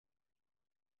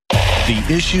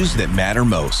The issues that matter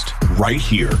most, right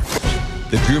here.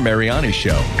 The Drew Mariani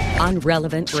Show. On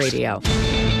Relevant Radio.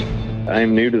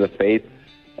 I'm new to the faith,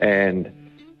 and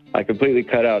I completely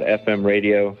cut out FM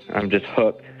radio. I'm just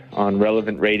hooked on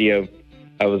Relevant Radio.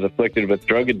 I was afflicted with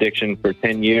drug addiction for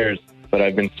 10 years, but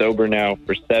I've been sober now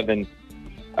for 7.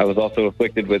 I was also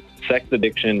afflicted with sex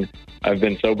addiction. I've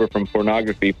been sober from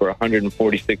pornography for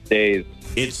 146 days.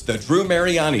 It's the Drew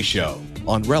Mariani Show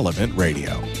on Relevant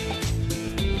Radio.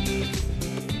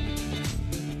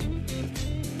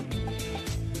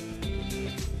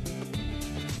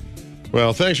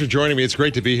 Well, thanks for joining me. It's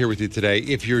great to be here with you today.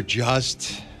 If you're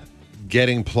just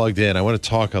getting plugged in, I want to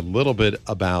talk a little bit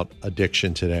about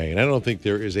addiction today. And I don't think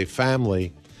there is a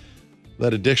family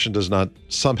that addiction does not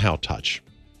somehow touch,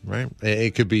 right?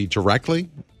 It could be directly.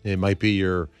 It might be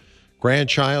your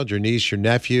grandchild, your niece, your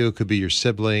nephew. It could be your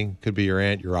sibling. It could be your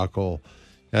aunt, your uncle.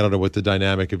 I don't know what the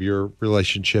dynamic of your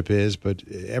relationship is, but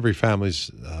every family's,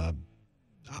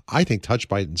 I think, touched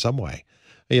by it in some way.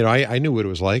 You know, I knew what it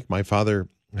was like. My father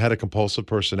had a compulsive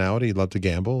personality. He loved to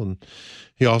gamble. And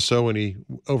he also, when he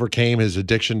overcame his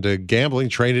addiction to gambling,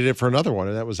 traded it for another one,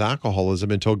 and that was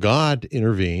alcoholism, until God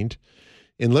intervened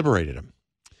and liberated him.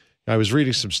 I was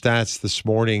reading some stats this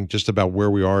morning just about where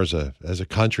we are as a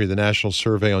country, the National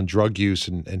Survey on Drug Use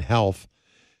and Health.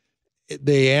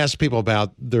 They asked people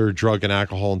about their drug and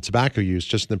alcohol and tobacco use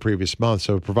just in the previous month,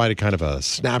 so it provided kind of a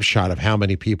snapshot of how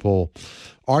many people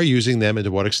are using them and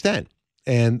to what extent.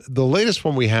 And the latest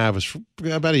one we have is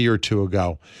about a year or two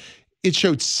ago. It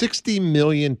showed 60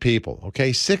 million people,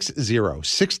 okay,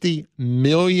 60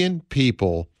 million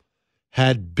people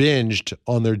had binged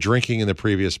on their drinking in the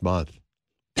previous month.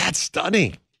 That's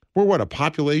stunning. We're what, a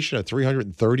population of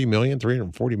 330 million,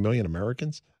 340 million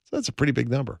Americans? So that's a pretty big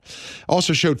number.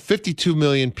 Also showed 52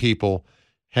 million people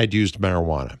had used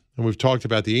marijuana. And we've talked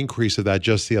about the increase of that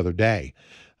just the other day.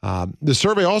 The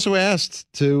survey also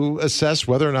asked to assess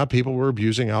whether or not people were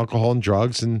abusing alcohol and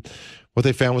drugs, and what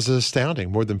they found was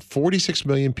astounding. More than 46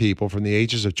 million people from the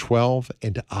ages of 12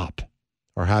 and up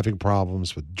are having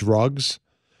problems with drugs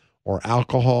or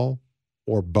alcohol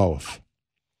or both.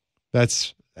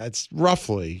 That's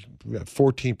roughly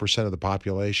 14% of the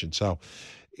population. So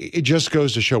it just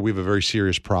goes to show we have a very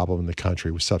serious problem in the country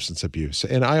with substance abuse.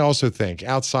 And I also think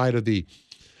outside of the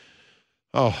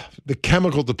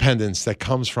chemical dependence that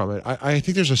comes from it, I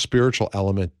think there's a spiritual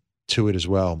element to it as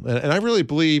well. And I really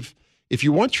believe if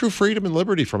you want true freedom and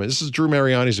liberty from it, this is Drew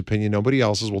Mariani's opinion, nobody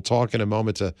else's. We'll talk in a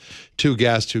moment to two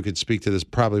guests who can speak to this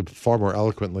probably far more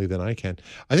eloquently than I can.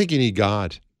 I think you need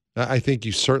God. I think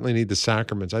you certainly need the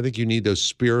sacraments. I think you need those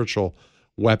spiritual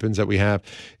weapons that we have.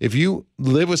 If you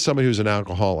live with somebody who's an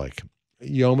alcoholic,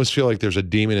 you almost feel like there's a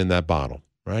demon in that bottle.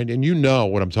 Right. And you know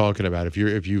what I'm talking about. If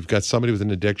you've got somebody with an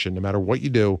addiction, no matter what you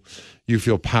do, you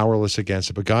feel powerless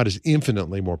against it. But God is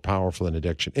infinitely more powerful than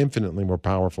addiction, infinitely more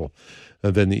powerful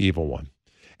than the evil one.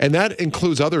 And that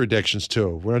includes other addictions,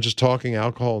 too. We're not just talking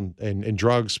alcohol and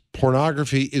drugs.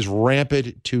 Pornography is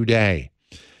rampant today.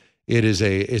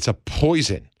 It's a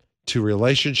poison to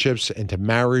relationships and to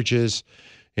marriages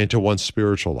and to one's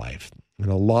spiritual life. And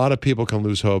a lot of people can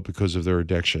lose hope because of their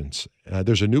addictions.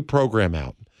 There's a new program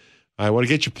out. I want to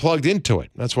get you plugged into it.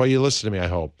 That's why you listen to me, I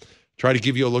hope. Try to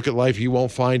give you a look at life you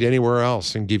won't find anywhere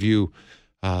else and give you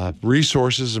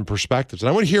resources and perspectives. And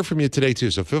I want to hear from you today, too.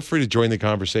 So feel free to join the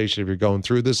conversation if you're going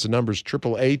through this. The number is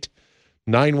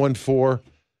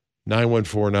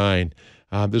 888-914-9149.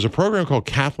 There's a program called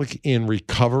Catholic in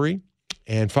Recovery.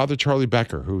 And Father Charlie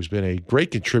Becker, who's been a great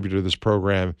contributor to this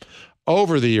program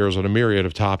over the years on a myriad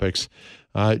of topics,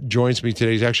 joins me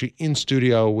today. He's actually in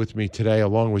studio with me today,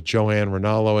 along with Joanne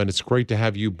Rinaldo, and it's great to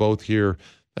have you both here.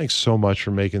 Thanks so much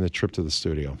for making the trip to the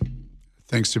studio.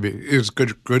 It's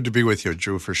good to be with you,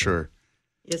 Drew, for sure.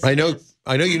 Yes, I know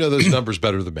you know those numbers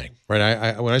better than me, right?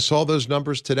 I when I saw those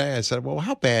numbers today, I said, well,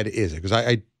 how bad is it? Because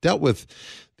I dealt with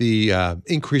the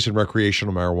increase in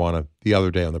recreational marijuana the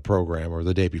other day on the program, or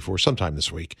the day before, sometime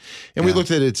this week. And we looked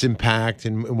at its impact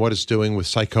and what it's doing with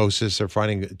psychosis. They're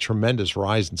finding a tremendous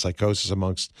rise in psychosis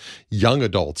amongst young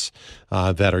adults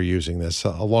that are using this,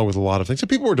 along with a lot of things. So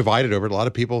people were divided over it. A lot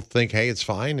of people think, hey, it's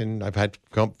fine. And I've had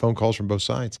phone calls from both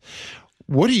sides.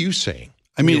 What are you saying?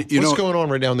 I mean, what's going on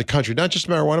right now in the country? Not just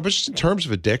marijuana, but just in terms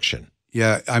of addiction.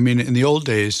 Yeah, I mean, in the old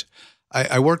days,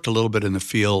 I worked a little bit in the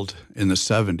field in the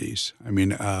 70s. I mean,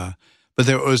 but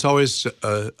there was always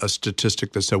a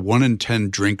statistic that said 1 in 10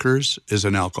 drinkers is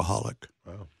an alcoholic.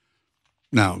 Wow.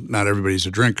 Now, not everybody's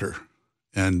a drinker,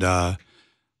 and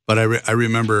but I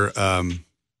remember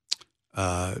when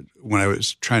I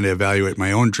was trying to evaluate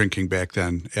my own drinking back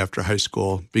then after high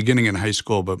school, beginning in high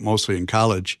school, but mostly in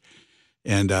college.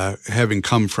 And having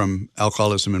come from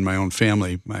alcoholism in my own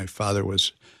family, my father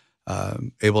was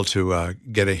able to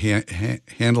get a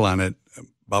handle on it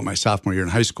about my sophomore year in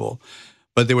high school.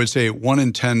 But they would say 1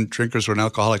 in 10 drinkers were an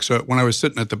alcoholic. So when I was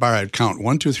sitting at the bar, I'd count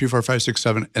 1, 2, 3, 4, 5, 6,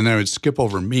 7, and then I would skip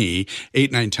over me,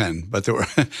 8, 9, 10. But there were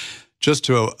just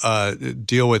to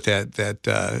deal with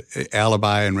that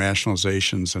alibi and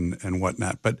rationalizations and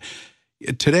whatnot. But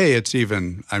today it's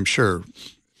even, I'm sure,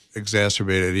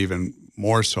 exacerbated even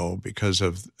more so because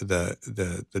of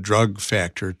the drug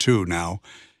factor too now,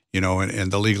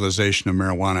 and the legalization of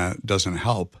marijuana doesn't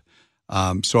help.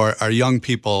 So our young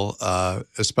people,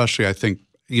 especially, I think,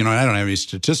 I don't have any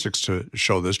statistics to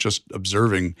show this, just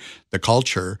observing the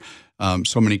culture.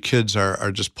 So many kids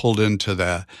are just pulled into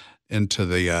the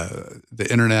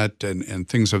internet and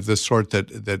things of this sort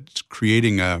that's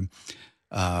creating a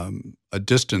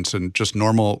distance and just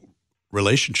normal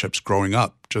relationships growing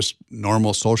up, just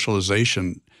normal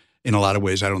socialization in a lot of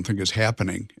ways I don't think is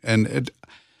happening. And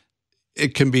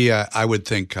it can be, I would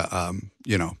think, a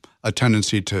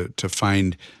tendency to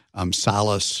find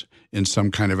solace in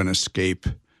some kind of an escape,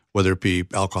 whether it be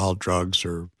alcohol, drugs,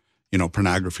 or,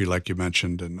 pornography, like you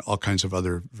mentioned, and all kinds of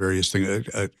other various things,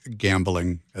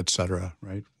 gambling, et cetera,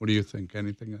 right? What do you think?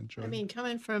 Anything on Joanne? I mean,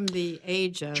 coming from the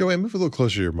age of... Joanne, move a little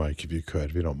closer to your mic if you could,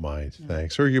 if you don't mind. No.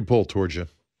 Thanks. Or you pull towards you.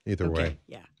 Either way.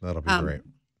 Yeah. That'll be great.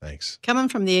 Thanks. Coming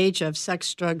from the age of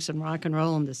sex, drugs, and rock and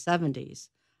roll in the 70s,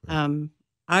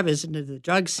 I was into the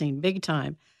drug scene big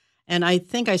time. And I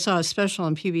think I saw a special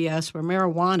on PBS where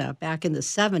marijuana back in the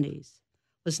 70s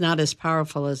was not as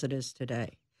powerful as it is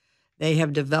today. They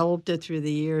have developed it through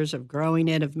the years of growing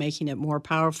it, of making it more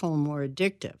powerful and more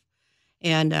addictive.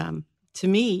 And to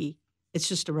me, it's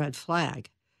just a red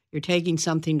flag. You're taking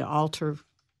something to alter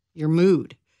your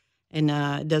mood. And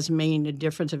it doesn't mean a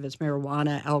difference if it's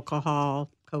marijuana, alcohol,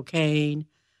 cocaine,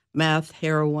 meth,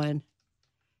 heroin.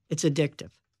 It's addictive.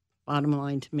 Bottom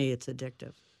line to me, it's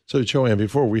addictive. So, Joanne,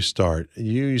 before we start,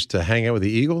 you used to hang out with the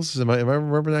Eagles. Am I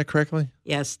remembering that correctly?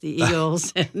 Yes, the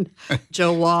Eagles and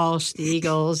Joe Walsh, the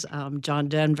Eagles, John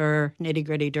Denver, Nitty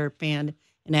Gritty Dirt Band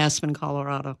in Aspen,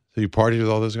 Colorado. So you partied with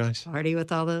all those guys? Party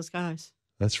with all those guys.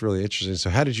 That's really interesting. So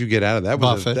how did you get out of that?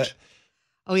 Buffett.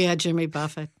 Oh, yeah, Jimmy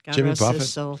Buffett. God Jimmy rest Buffett?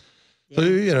 his soul. So,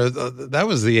 that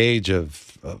was the age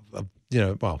of a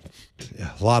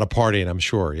lot of partying, I'm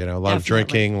sure. A lot of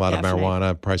drinking, a lot of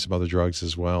marijuana, probably some other drugs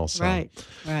as well. So right.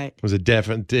 It was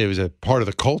a part of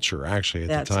the culture, actually,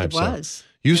 at the time. It was. So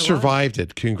you survived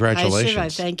it. Congratulations. I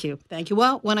survived. Thank you.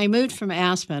 Well, when I moved from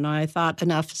Aspen, I thought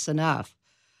enough is enough.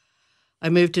 I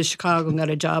moved to Chicago and got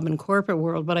a job in corporate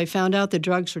world, but I found out the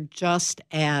drugs were just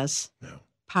as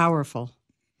powerful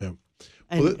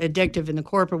and addictive in the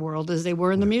corporate world as they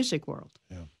were in the music world.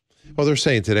 Yeah. Well, they're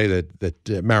saying today that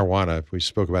marijuana, we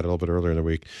spoke about it a little bit earlier in the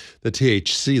week, the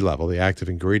THC level, the active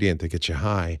ingredient that gets you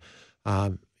high,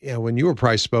 when you were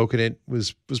probably smoking, it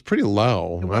was pretty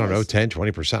low. I don't know, 10,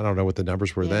 20%. I don't know what the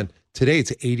numbers were then. Today,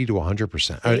 it's 80 to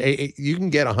 100%. I mean, you can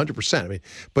get 100%. I mean,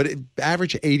 but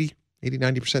average 80,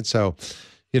 90%. So,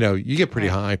 you get pretty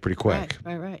high pretty quick.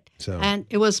 Right. So, and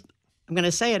it was, I'm going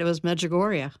to say it was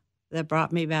Medjugorje that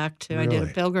brought me back to, I did a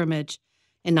pilgrimage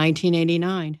in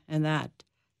 1989, and that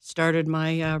started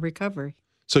my recovery.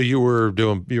 So you were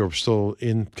still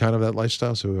in kind of that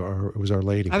lifestyle? So it was Our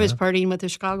Lady. I was partying with the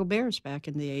Chicago Bears back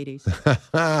in the 80s.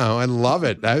 Oh, I love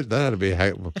it. That ought to be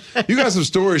you got some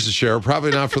stories to share,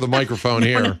 probably not for the microphone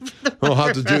here. We'll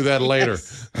have to do that later.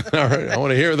 All right. I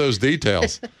want to hear those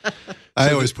details.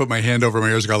 I always put my hand over my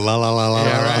ears and go, la, la, la, la,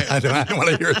 la. Right. I don't want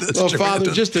to hear this. Well,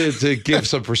 Father, just to give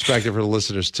some perspective for the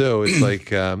listeners, too, it's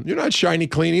like you're not shiny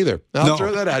clean either. I'll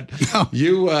throw that out. No.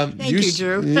 Thank you,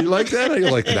 Drew. You like that? Or you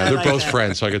like that? Yeah, They're like both that.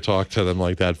 friends, so I could talk to them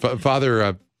like that.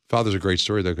 Father's a great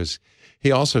story, though, because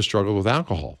he also struggled with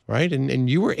alcohol, right? And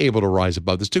you were able to rise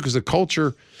above this, too, because the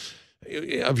culture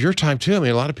of your time, too. I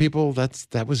mean, a lot of people,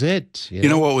 that was it. You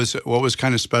know what was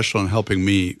kind of special in helping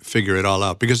me figure it all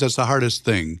out, because that's the hardest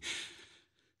thing,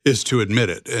 is to admit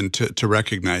it and to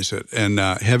recognize it. And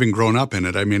having grown up in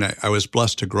it, I mean, I was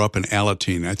blessed to grow up in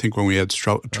Alateen. I think when we had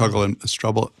struggles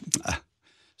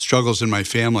in my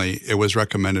family, it was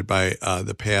recommended by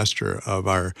the pastor of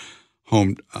our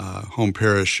home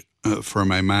parish for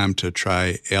my mom to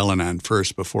try Al-Anon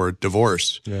first before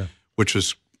divorce, which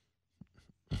was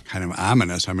kind of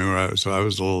ominous. I mean, I was a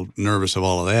little nervous of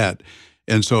all of that.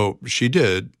 And so she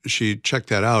did. She checked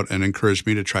that out and encouraged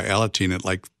me to try Alateen at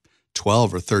like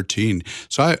 12 or 13.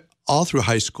 So all through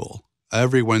high school,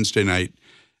 every Wednesday night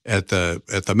at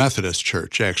the Methodist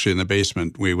church, actually in the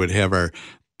basement, we would have our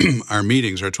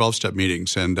meetings, our 12-step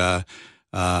meetings, and the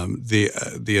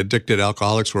addicted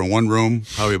alcoholics were in one room,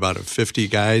 probably about 50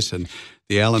 guys, and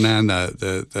the Al-Anon,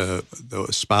 the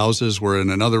spouses were in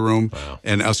another room,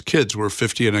 and us kids were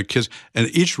 50 and kids. And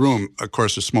each room, of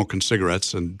course, was smoking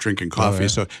cigarettes and drinking coffee.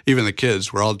 So even the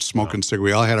kids were all smoking cigarettes.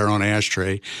 We all had our own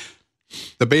ashtray.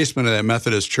 The basement of that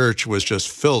Methodist church was just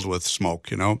filled with smoke,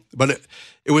 But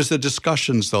it was the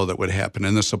discussions, though, that would happen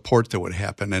and the support that would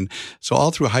happen. And so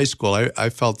all through high school, I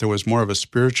felt there was more of a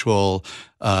spiritual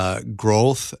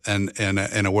growth and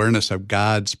awareness of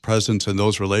God's presence in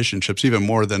those relationships, even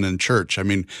more than in church. I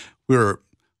mean, we were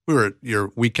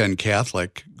your weekend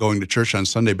Catholic, going to church on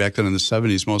Sunday. Back then in the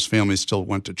 70s, most families still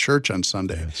went to church on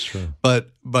Sunday. That's true.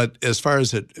 But as far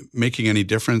as it making any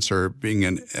difference or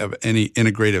being of any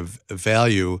integrative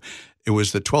value, it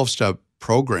was the 12-step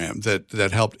program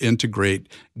that helped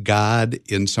integrate God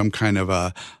in some kind of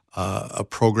a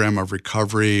program of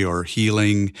recovery or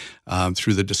healing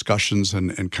through the discussions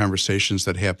and conversations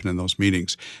that happen in those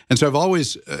meetings. And so I've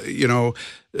always,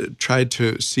 tried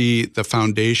to see the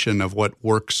foundation of what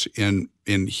works in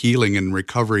healing and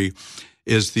recovery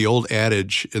is the old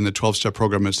adage in the 12-step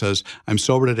program that says, I'm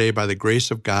sober today by the grace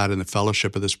of God and the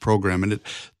fellowship of this program. And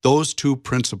those two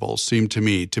principles seem to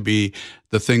me to be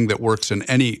the thing that works in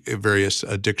any various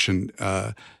addiction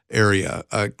area.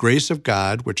 Grace of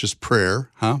God, which is prayer,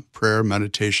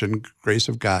 meditation, grace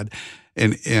of God,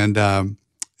 and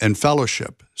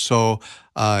fellowship. So,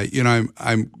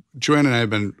 Joanne and I have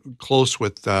been close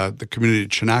with the community,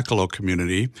 Cenacolo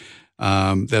community.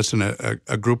 That's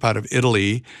a group out of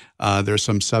Italy. There's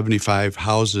some 75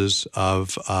 houses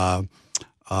of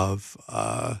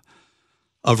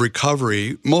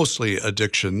recovery, mostly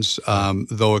addictions,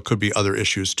 though it could be other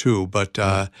issues too. But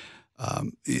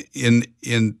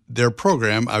in their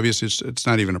program, obviously it's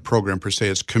not even a program per se,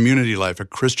 it's community life, a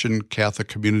Christian Catholic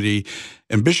community.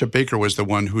 And Bishop Baker was the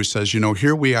one who says,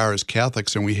 here we are as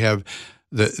Catholics and we have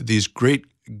these great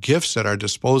gifts at our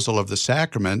disposal of the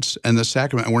sacraments, and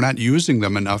we're not using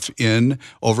them enough in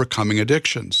overcoming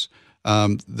addictions.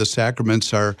 The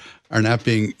sacraments are not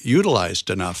being utilized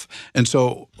enough. And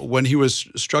so when he was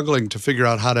struggling to figure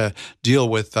out how to deal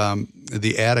with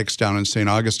the addicts down in St.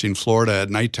 Augustine, Florida, at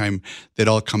nighttime, they'd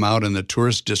all come out in the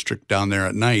tourist district down there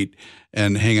at night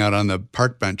and hang out on the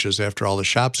park benches after all the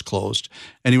shops closed.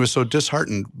 And he was so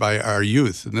disheartened by our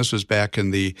youth. And this was back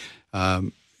in the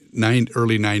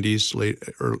early 90s, late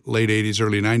 80s,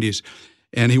 early 90s.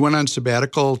 And he went on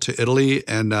sabbatical to Italy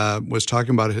and was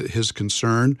talking about his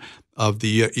concern of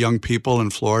the young people in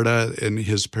Florida in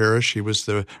his parish. He was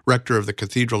the rector of the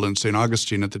cathedral in St.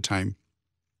 Augustine at the time.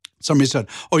 Somebody said,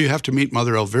 you have to meet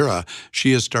Mother Elvira.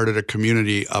 She has started a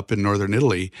community up in northern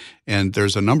Italy, and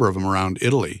there's a number of them around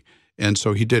Italy. And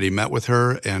so he did. He met with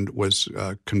her and was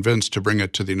convinced to bring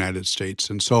it to the United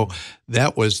States. And so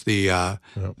that was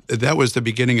the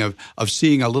beginning of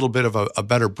seeing a little bit of a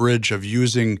better bridge of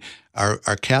using our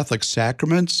Catholic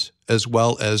sacraments as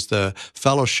well as the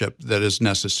fellowship that is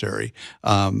necessary.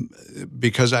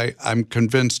 Because I'm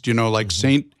convinced, like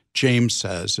St. James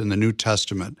says in the New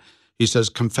Testament, he says,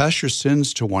 confess your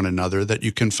sins to one another that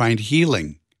you can find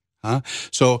healing.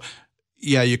 So,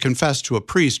 yeah, you confess to a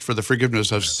priest for the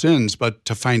forgiveness of sins, but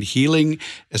to find healing,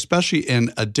 especially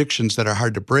in addictions that are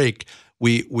hard to break,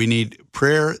 we need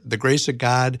prayer, the grace of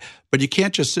God, but you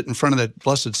can't just sit in front of the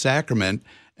Blessed Sacrament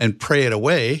and pray it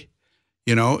away.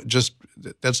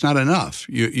 That's not enough.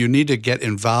 You need to get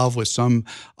involved with some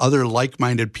other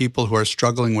like-minded people who are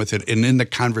struggling with it. And in the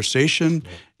conversation,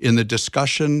 in the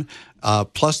discussion,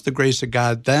 plus the grace of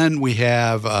God, then we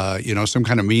have, some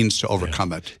kind of means to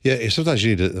overcome it. Yeah, sometimes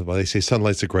you need to, they say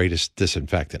sunlight's the greatest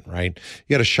disinfectant, right?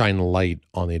 You got to shine light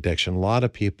on the addiction. A lot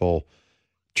of people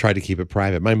try to keep it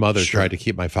private. My mother tried to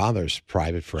keep my father's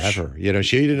private forever.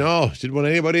 She didn't know, didn't want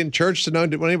anybody in church to know,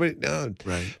 didn't want anybody, no.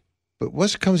 Right. But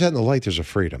once it comes out in the light, there's a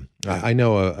freedom. Yeah. I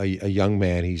know a young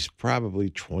man, he's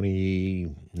probably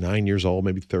 29 years old,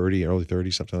 maybe 30, early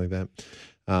 30s, something like that.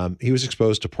 He was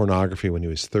exposed to pornography when he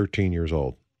was 13 years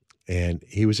old, and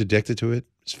he was addicted to it.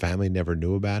 His family never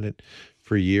knew about it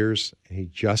for years, and he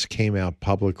just came out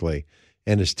publicly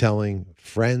and is telling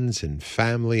friends and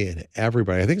family and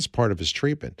everybody. I think it's part of his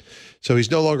treatment. So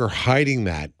he's no longer hiding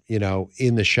that,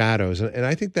 in the shadows. And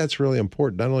I think that's really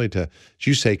important, not only to, as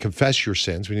you say, confess your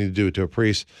sins. We need to do it to a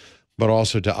priest, but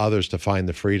also to others to find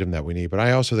the freedom that we need. But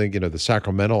I also think, the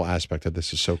sacramental aspect of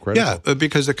this is so critical. Yeah,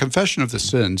 because the confession of the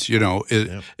sins,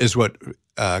 is what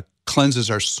cleanses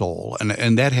our soul.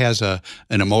 And that has an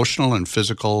emotional and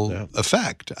physical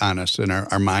effect on us in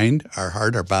our mind, our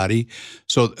heart, our body.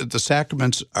 So the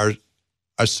sacraments are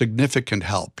a significant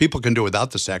help. People can do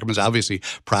without the sacraments. Obviously,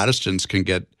 Protestants can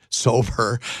get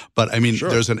sober, but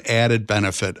there's an added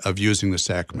benefit of using the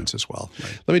sacraments as well.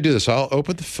 Right? Let me do this. I'll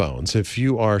open the phones. If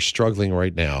you are struggling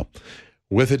right now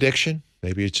with addiction.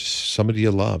 Maybe it's just somebody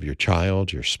you love, your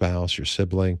child, your spouse, your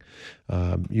sibling.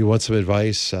 You want some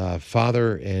advice.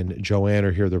 Father and Joanne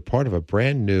are here. They're part of a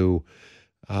brand new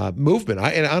movement.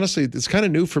 And honestly, it's kind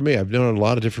of new for me. I've known a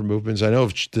lot of different movements. I know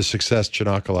of the success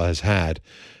Chinookala has had.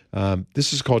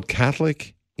 This is called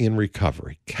Catholic in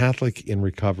Recovery. Catholic in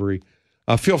Recovery.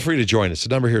 Feel free to join us. The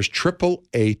number here is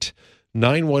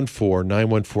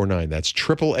 888-914-9149. That's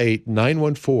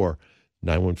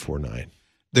 888-914-9149.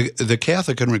 The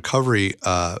Catholic in Recovery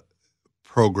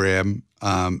program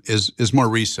is more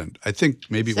recent. I think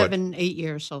maybe 7, 8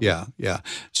 years. So Yeah.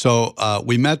 So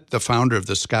we met the founder of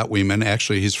the Scott Weeman.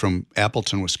 Actually, he's from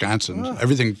Appleton, Wisconsin. Oh.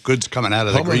 Everything good's coming out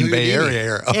of the Home of Green Bay Houdini. area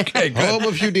here. Okay, good. Home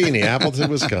of Houdini, Appleton,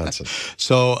 Wisconsin.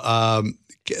 So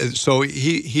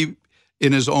he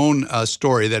in his own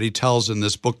story that he tells in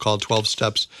this book called 12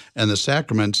 Steps and the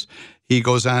Sacraments, he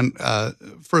goes on,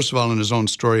 first of all, in his own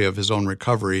story of his own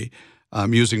recovery,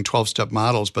 using 12-step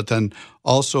models, but then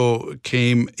also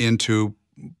came into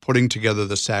putting together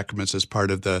the sacraments as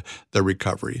part of the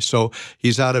recovery. So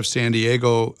he's out of San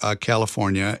Diego,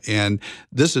 California, and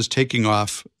this is taking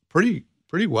off pretty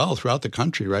well throughout the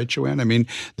country, right, Joanne? I mean,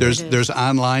 there's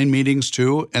online meetings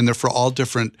too, and they're for all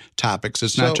different topics.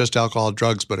 It's not just alcohol,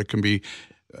 drugs, but it can be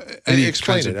any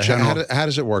Explain kinds it. of general. How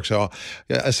does it work? So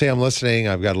say I'm listening.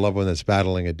 I've got a loved one that's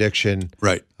battling addiction.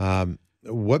 Right.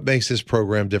 What makes this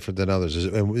program different than others?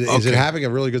 Is it having a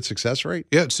really good success rate?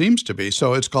 Yeah, it seems to be.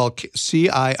 So it's called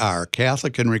CIR,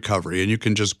 Catholic in Recovery, and you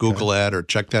can just Google that or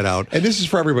check that out. And this is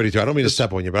for everybody, too. I don't mean to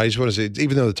step on you, but I just want to say,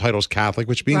 even though the title's Catholic,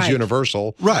 which means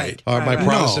universal, Right. My Right.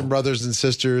 Protestant brothers and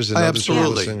sisters and others who are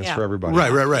listening, it's for everybody.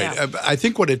 Right. Yeah. I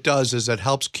think what it does is it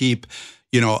helps keep,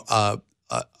 a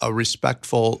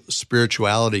respectful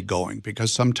spirituality going,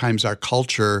 because sometimes our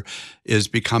culture is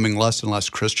becoming less and less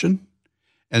Christian.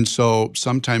 And so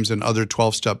sometimes in other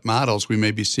 12-step models, we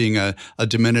may be seeing a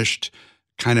diminished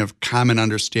kind of common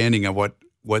understanding of what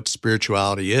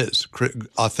spirituality is,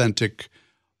 authentic,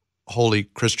 holy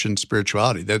Christian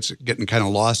spirituality. That's getting kind of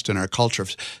lost in our culture.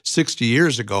 60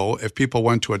 years ago, if people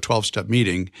went to a 12-step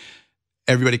meeting,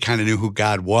 everybody kind of knew who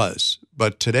God was.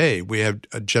 But today, we have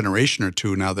a generation or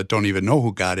two now that don't even know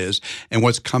who God is. And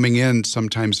what's coming in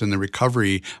sometimes in the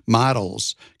recovery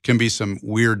models can be some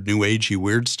weird, new agey,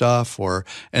 weird stuff.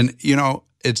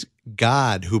 It's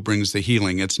God who brings the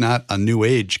healing. It's not a new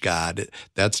age God.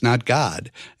 That's not God.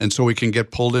 And so we can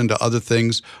get pulled into other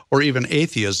things, or even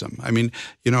atheism. I mean,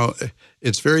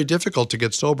 it's very difficult to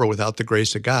get sober without the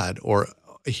grace of God, or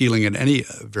healing in any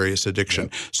various addiction.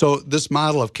 Yep. So this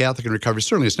model of Catholic in Recovery,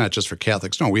 certainly it's not just for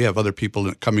Catholics. No, we have other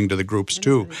people coming to the groups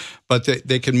too. But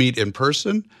they can meet in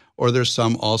person, or there's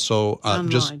some also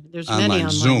just there's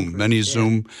online, Zoom, groups,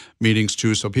 Zoom meetings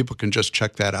too, so people can just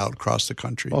check that out across the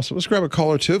country. Also, let's grab a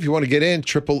caller too. If you want to get in,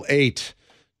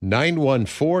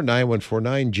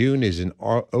 888-914-9149. June is in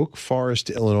Oak Forest,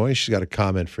 Illinois. She's got a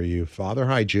comment for you, Father.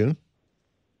 Hi, June.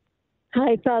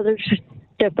 Hi, Father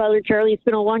Charlie. It's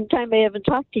been a long time I haven't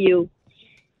talked to you.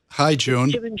 Hi,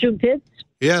 June. Jim and June Pitts?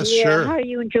 Yes, sure. How are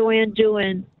you and Joanne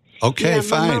doing? Okay,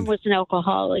 fine. My mom was an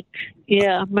alcoholic.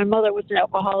 Yeah, my mother was an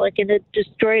alcoholic, and it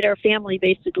destroyed our family,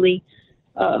 basically.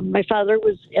 My father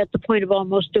was at the point of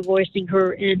almost divorcing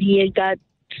her, and he had got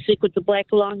sick with the black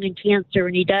lung and cancer,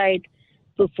 and he died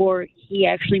before he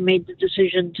actually made the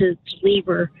decision to leave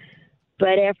her.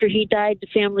 But after he died, the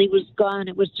family was gone.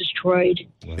 It was destroyed.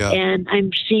 Yeah. And I'm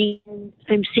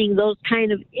seeing those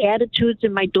kind of attitudes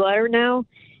in my daughter now,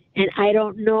 and I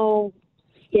don't know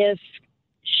if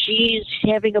she's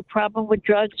having a problem with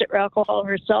drugs or alcohol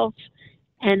herself,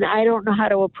 and I don't know how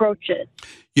to approach it.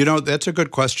 That's a good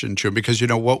question, June, because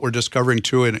what we're discovering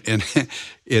too in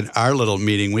our little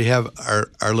meeting. We have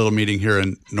our little meeting here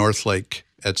in Northlake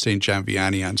at St. John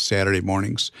Vianney on Saturday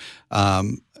mornings.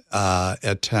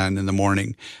 At 10 in the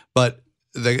morning. But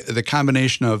the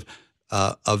combination of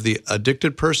the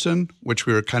addicted person, which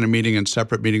we were kind of meeting in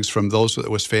separate meetings from those that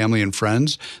was family and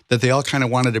friends, that they all kind of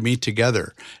wanted to meet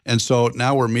together. And so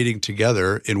now we're meeting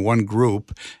together in one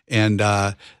group, and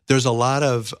there's a lot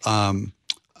of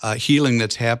healing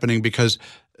that's happening because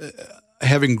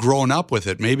having grown up with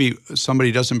it, maybe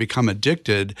somebody doesn't become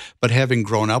addicted, but having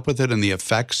grown up with it and the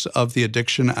effects of the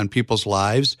addiction on people's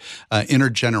lives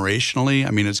intergenerationally,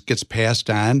 I mean, it gets passed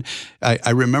on.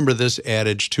 I remember this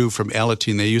adage, too, from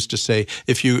Alateen. They used to say,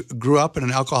 if you grew up in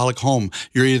an alcoholic home,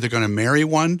 you're either going to marry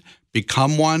one,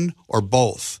 become one, or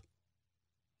both.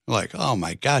 Like, oh,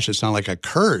 my gosh, it sounds like a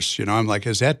curse. I'm like,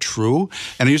 is that true?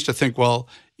 And I used to think, well,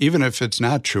 even if it's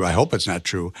not true, I hope it's not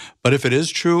true. But if it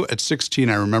is true, at 16,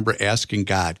 I remember asking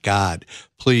God,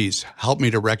 please help me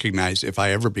to recognize, if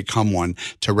I ever become one,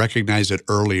 to recognize it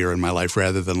earlier in my life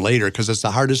rather than later, because it's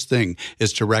the hardest thing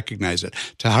is to recognize it.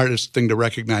 The hardest thing to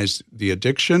recognize the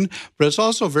addiction, but it's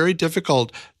also very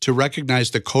difficult to recognize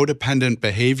the codependent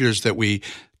behaviors that we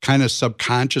kind of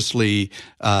subconsciously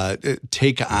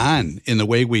take on in the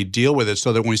way we deal with it,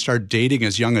 so that when we start dating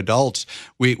as young adults,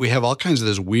 we have all kinds of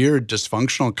this weird,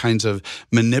 dysfunctional kinds of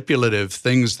manipulative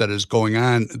things that is going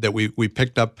on that we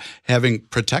picked up having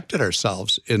protected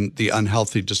ourselves in the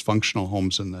unhealthy, dysfunctional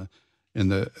homes in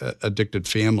the addicted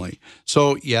family.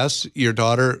 So yes, your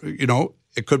daughter,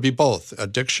 it could be both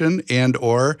addiction and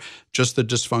or just the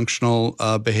dysfunctional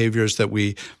behaviors that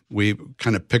we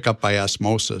kind of pick up by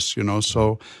osmosis,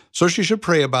 So she should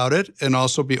pray about it and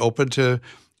also be open to,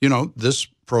 this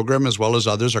program as well as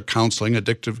others are counseling,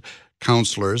 addictive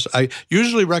counselors. I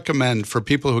usually recommend for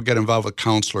people who get involved with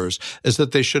counselors is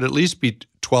that they should at least be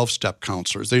 12-step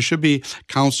counselors. They should be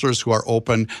counselors who are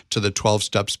open to the 12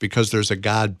 steps because there's a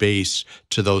God base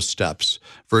to those steps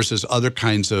versus other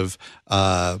kinds of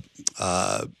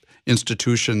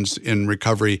institutions in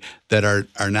recovery that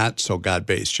are not so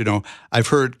God-based. I've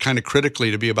heard kind of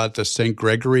critically to be about the St.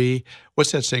 Gregory,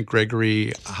 what's that St.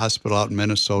 Gregory Hospital out in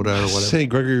Minnesota or whatever? St.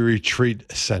 Gregory Retreat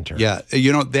Center. Yeah.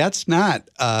 That's not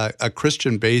a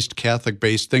Christian-based,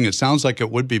 Catholic-based thing. It sounds like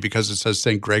it would be because it says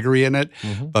St. Gregory in it,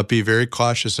 but be very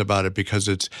cautious about it because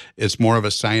it's more of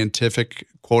a scientific,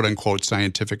 quote-unquote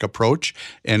scientific approach,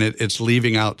 and it's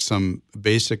leaving out some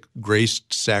basic grace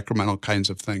sacramental kinds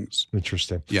of things.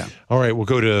 Interesting. Yeah. All right, we'll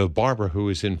go to Barbara, who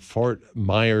is in Fort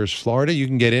Myers, Florida. You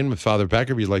can get in with Father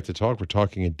Becker if you'd like to talk. We're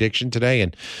talking addiction today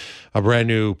and a brand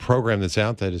new program that's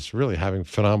out that is really having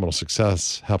phenomenal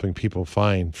success, helping people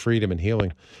find freedom and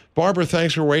healing. Barbara,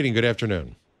 thanks for waiting. Good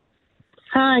afternoon.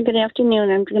 Hi, good afternoon.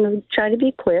 I'm going to try to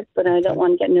be quick, but I don't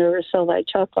want to get nervous, so I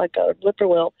talk like a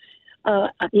whippoorwill.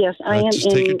 Yes, I am just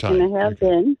take your time. and I have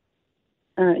been.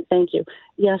 All right, thank you.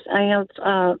 Yes, I have.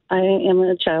 I am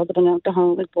a child of an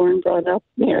alcoholic, born, brought up,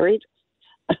 married.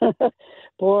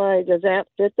 Boy, does that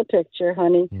fit the picture,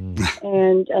 honey.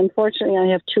 And unfortunately,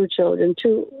 I have two children.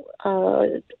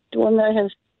 One that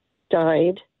has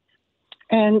died,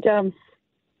 and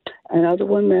another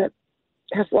one that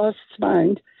has lost his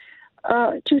mind.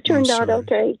 Two turned out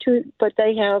okay. But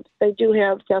they do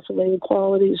have definitely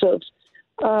qualities of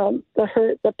the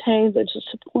hurt, the pain, the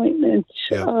disappointment.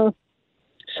 Yeah.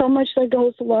 So much that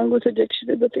goes along with addiction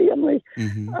in the family.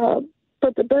 Mm-hmm.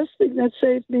 But the best thing that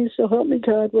saved me, so help me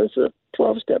God, was a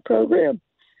 12-step program.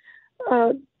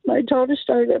 My daughter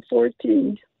started at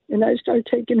 14, and I started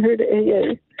taking her to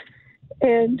AA.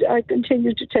 And I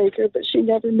continued to take her, but she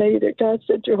never made it. God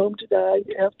sent her home to die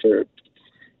after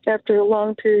a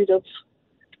long period of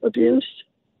abuse.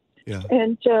 Yeah.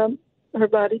 And her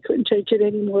body couldn't take it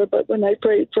anymore. But when I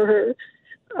prayed for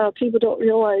her, people don't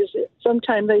realize it.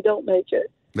 Sometimes they don't make it.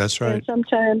 That's right. And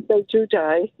sometimes they do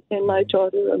die. And my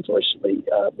daughter, unfortunately,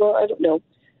 I don't know.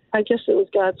 I guess it was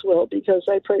God's will because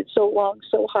I prayed so long,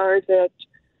 so hard that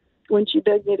when she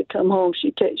begged me to come home,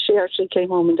 she actually came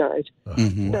home and died.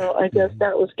 Mm-hmm. So I guess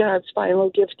that was God's final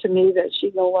gift to me that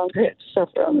she no longer had to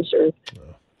suffer on this earth.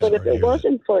 But if it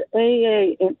wasn't for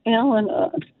AA and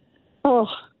Al-Anon,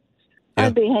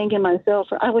 I'd be hanging myself.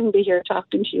 I wouldn't be here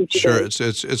talking to you today. Sure,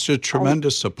 it's a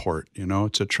tremendous support.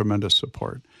 It's a tremendous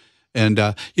support. And,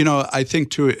 I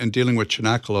think, too, in dealing with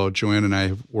Chinakalo, Joanne and I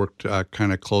have worked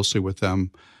kind of closely with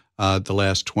them the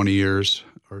last 20 years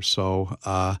or so.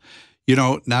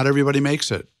 Not everybody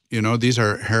makes it. These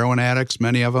are heroin addicts,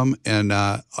 many of them, and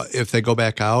if they go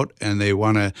back out and they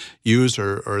want to use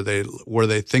or where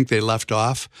they think they left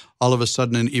off, all of a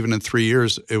sudden, even in 3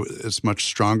 years, it's much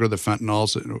stronger. The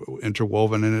fentanyl's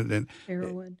interwoven in it,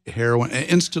 and heroin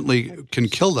instantly can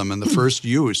kill them in the first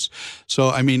use.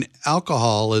 So,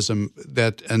 alcoholism,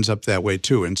 that ends up that way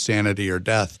too, insanity or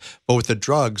death. But with the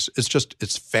drugs,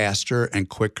 it's faster and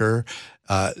quicker.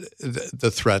 The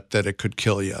threat that it could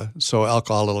kill you. So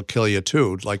alcohol, it'll kill you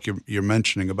too, like you're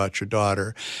mentioning about your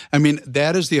daughter.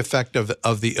 That is the effect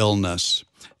of the illness.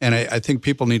 And I think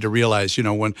people need to realize,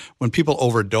 when people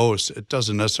overdose, it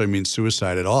doesn't necessarily mean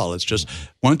suicide at all. It's just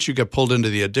once you get pulled into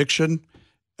the addiction,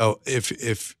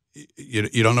 if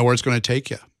you don't know where it's going to take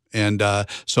you. And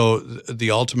so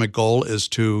the ultimate goal is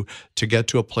to get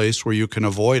to a place where you can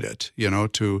avoid it,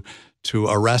 to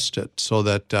arrest it so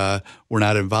that we're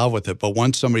not involved with it. But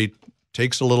once somebody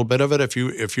takes a little bit of it, if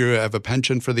you have a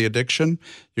penchant for the addiction,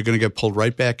 you're going to get pulled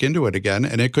right back into it again,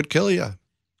 and it could kill you.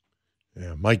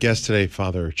 Yeah, my guest today,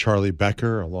 Father Charlie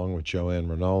Becker, along with Joanne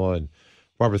Renola. And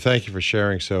Barbara, thank you for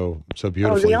sharing so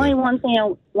beautifully. The only one thing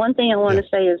I want to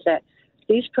say is that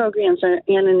these programs are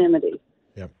anonymity.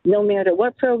 Yep. No matter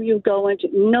what program you go into,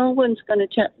 no one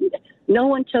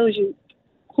tells you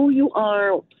who you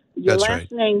are, your That's last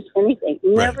right. names, anything.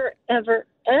 Never, ever,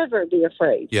 ever be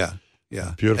afraid. Yeah.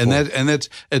 Yeah, Beautiful. and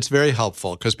it's very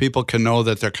helpful because people can know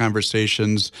that their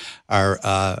conversations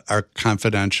are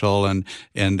confidential and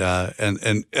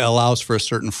allows for a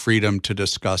certain freedom to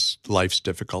discuss life's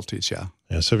difficulties. Yeah.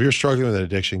 Yeah. So if you're struggling with an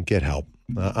addiction, get help.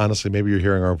 Honestly, maybe you're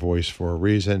hearing our voice for a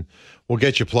reason. We'll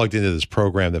get you plugged into this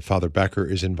program that Father Becker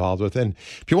is involved with. And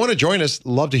if you want to join us,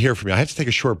 love to hear from you. I have to take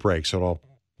a short break, so I'll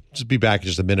just be back in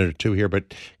just a minute or two here.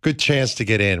 But good chance to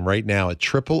get in right now at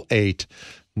 888-914-9149.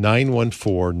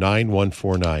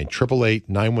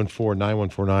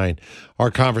 888-914-9149.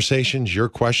 Our conversations, your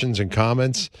questions and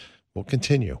comments will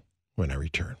continue when I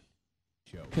return.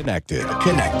 Connected.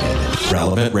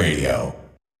 Relevant Radio.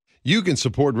 You can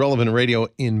support Relevant Radio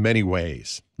in many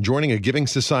ways. Joining a giving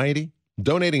society,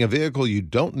 donating a vehicle you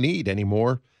don't need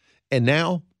anymore, and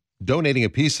now donating a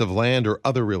piece of land or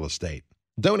other real estate.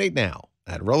 Donate now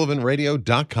at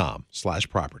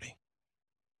relevantradio.com/property.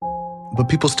 But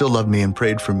people still loved me and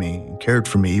prayed for me and cared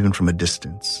for me even from a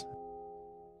distance.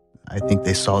 I think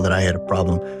they saw that I had a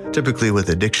problem. Typically with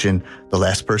addiction, the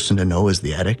last person to know is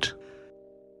the addict.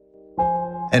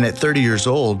 And at 30 years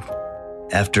old,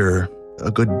 after a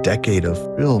good decade of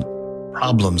real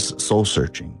problems, soul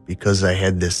searching, because I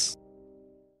had this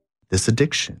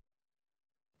addiction.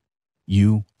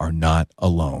 You are not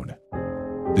alone.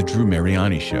 The Drew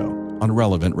Mariani Show on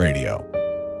Relevant Radio.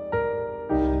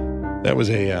 That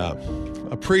was a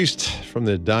priest from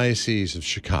the Diocese of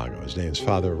Chicago. His name is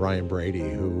Father Ryan Brady,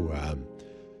 who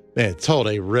told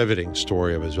a riveting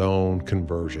story of his own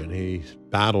conversion. He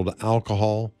battled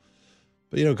alcohol.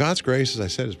 But, God's grace, as I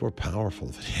said, is more powerful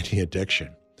than any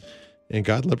addiction. And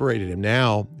God liberated him.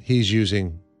 Now he's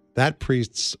using that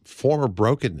priest's former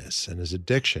brokenness and his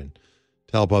addiction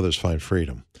to help others find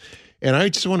freedom. And I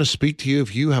just want to speak to you.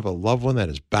 If you have a loved one that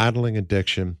is battling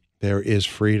addiction, there is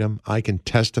freedom. I can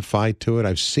testify to it.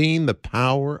 I've seen the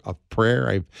power of prayer.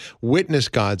 I've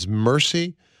witnessed God's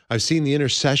mercy. I've seen the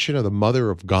intercession of the Mother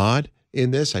of God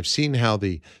in this. I've seen how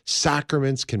the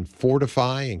sacraments can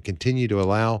fortify and continue to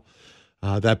allow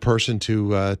that person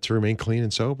to remain clean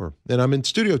and sober. And I'm in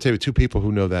studio today with two people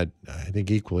who know that, I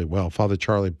think, equally well. Father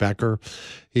Charlie Becker,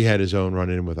 he had his own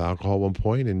run-in with alcohol at one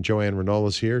point, and Joanne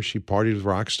Renola's here. She partied with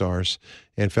rock stars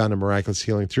and found a miraculous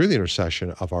healing through the intercession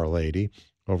of Our Lady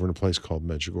over in a place called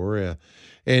Medjugorje.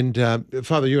 And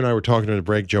Father, you and I were talking at a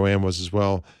break, Joanne was as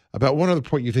well, about one other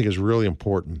point you think is really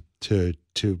important to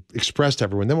express to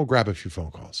everyone. Then we'll grab a few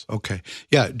phone calls. Okay.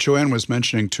 Yeah, Joanne was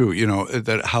mentioning too,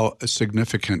 that how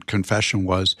significant confession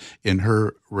was in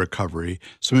her recovery.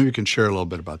 So maybe you can share a little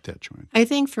bit about that, Joanne. I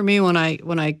think for me, when I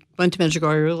went to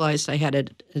Medjugorje, I realized I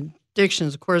had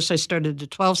addictions. Of course, I started a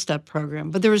 12-step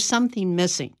program, but there was something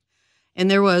missing.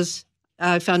 And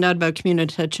I found out about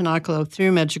Comunità Cenacolo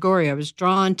through Medjugorje. I was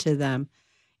drawn to them.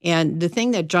 And the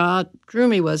thing that drew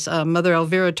me was Mother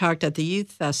Elvira talked at the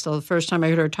youth festival the first time I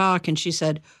heard her talk, and she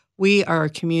said, "We are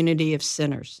a community of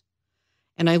sinners."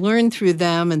 And I learned through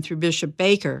them and through Bishop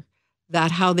Baker that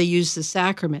how they use the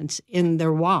sacraments in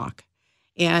their walk.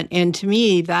 And to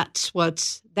me, that's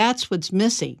what's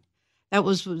missing. That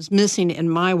was missing in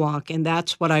my walk, and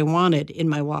that's what I wanted in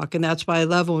my walk. And that's why I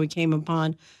love when we came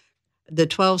upon the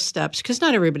 12 steps, because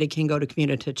not everybody can go to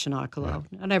Comunità Cenacolo.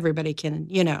 Yeah. Not everybody can,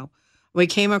 We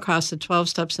came across the 12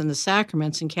 steps in the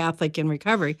sacraments in Catholic in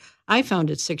Recovery. I found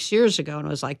it 6 years ago, and I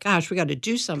was like, gosh, we got to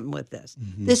do something with this.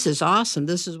 Mm-hmm. This is awesome.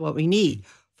 This is what we need.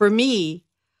 For me,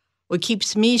 what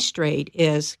keeps me straight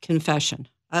is confession.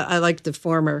 I like the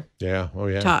former talk,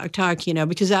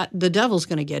 because the devil's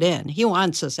going to get in. He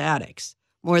wants us addicts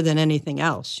more than anything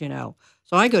else, So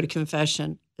I go to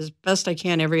confession as best I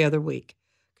can every other week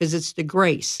because it's the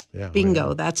grace. Yeah,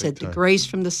 bingo, that's it. The grace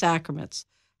from the sacraments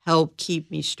help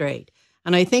keep me straight.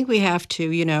 And I think we have to,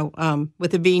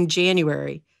 with it being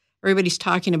January, everybody's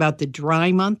talking about the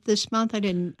dry month this month.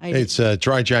 It's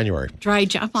dry January. So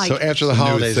after the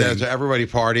holidays, after everybody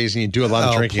parties and you do a lot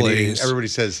of drinking and eating, everybody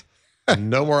says,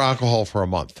 no more alcohol for a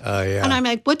month. Yeah. And I'm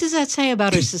like, what does that say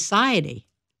about our society?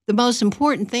 The most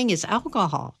important thing is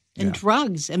alcohol and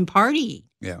drugs and partying.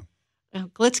 Yeah.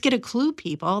 Let's get a clue,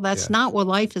 people. That's not what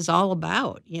life is all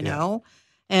about, know?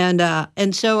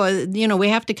 And so, we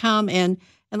have to come and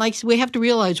we have to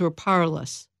realize we're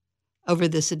powerless over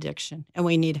this addiction and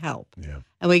we need help. Yeah.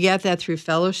 And we get that through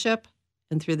fellowship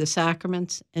and through the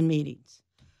sacraments and meetings.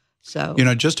 So,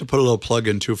 just to put a little plug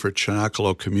in too for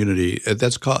Cenacolo community,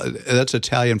 that's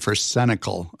Italian for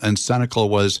cenacle. And cenacle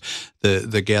was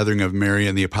the gathering of Mary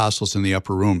and the apostles in the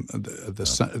upper room,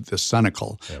 the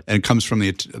cenacle. Yep. And it comes from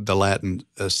the Latin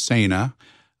cena,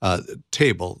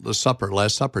 table, the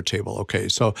Last Supper table. Okay,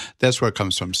 so that's where it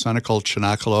comes from, Senecal,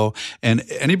 Chinakalo. And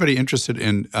anybody interested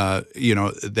in,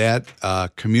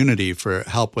 that community for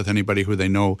help with anybody who they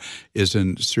know is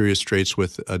in serious straits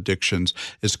with addictions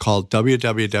is called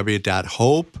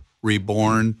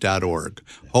www.hopereborn.org.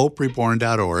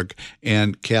 HopeReborn.org.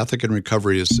 And Catholic in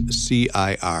Recovery is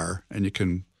CIR, and you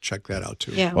can check that out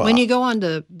too. Yeah, when you go on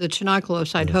the Chinakalo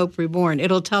site, Hope Reborn,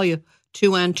 it'll tell you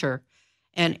to enter.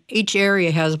 And each area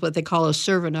has what they call a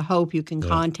servant of hope you can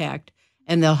contact,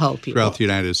 and they'll help you. Throughout the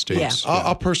United States. Yeah.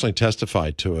 I'll personally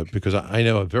testify to it because I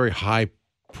know a very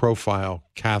high-profile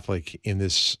Catholic in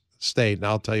this state, and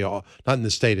I'll tell you all, not in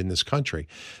this state, in this country.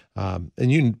 And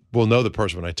you will know the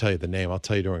person when I tell you the name. I'll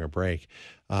tell you during a break.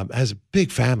 Has a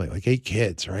big family, like 8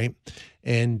 kids, right?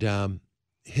 And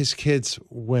his kids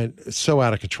went so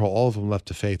out of control. All of them left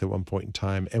the faith at one point in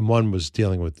time, and one was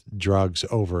dealing with drugs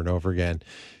over and over again.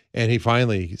 And he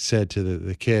finally said to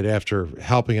the kid, after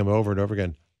helping him over and over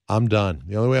again, I'm done.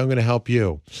 The only way I'm going to help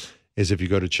you is if you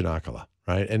go to Chinakalo,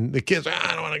 right? And the kid's like,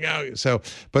 I don't want to go. So,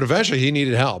 but eventually he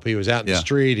needed help. He was out in the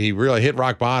street. He really hit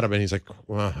rock bottom, and he's like,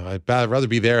 well, I'd rather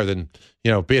be there than,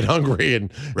 being hungry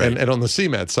and on the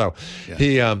cement. So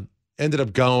he ended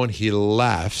up going. He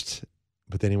left.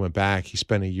 But then he went back. He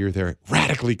spent a year there,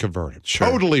 radically converted,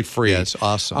 totally free. Yeah, it's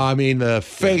awesome. I mean, the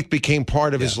faith became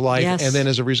part of his life. Yes. And then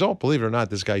as a result, believe it or not,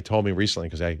 this guy told me recently,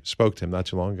 because I spoke to him not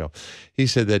too long ago, he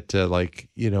said that,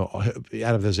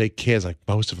 out of those 8 kids, like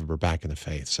most of them are back in the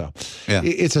faith. So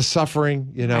it's a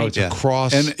suffering, it's a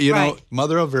cross. And,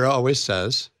 Mother Elvira always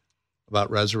says about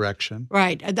resurrection.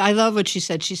 Right. I love what she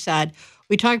said. She said,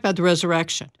 we talk about the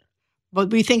resurrection, but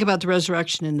we think about the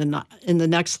resurrection in the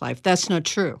next life. That's not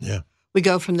true. Yeah. We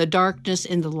go from the darkness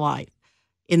into light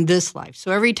in this life.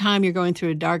 So every time you're going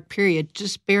through a dark period,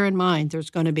 just bear in mind there's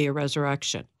going to be a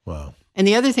resurrection. Wow. And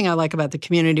the other thing I like about the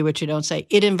community, which you don't say,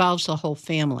 it involves the whole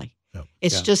family. Yep.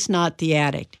 It's just not the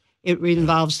addict. It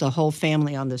involves the whole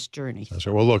family on this journey. That's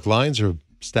right. Well, look, lines are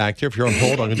stacked here. If you're on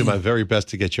hold, I'm going to do my very best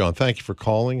to get you on. Thank you for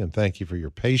calling, and thank you for your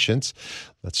patience.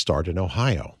 Let's start in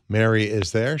Ohio. Mary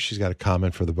is there. She's got a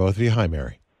comment for the both of you. Hi,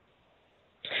 Mary.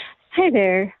 Hi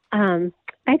there.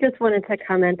 I just wanted to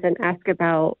comment and ask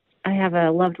about, I have a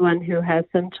loved one who has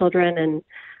some children,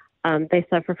 and they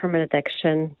suffer from an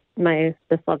addiction,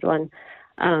 this loved one.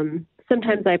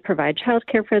 Sometimes I provide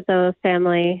childcare for the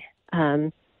family,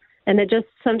 and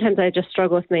sometimes I just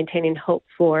struggle with maintaining hope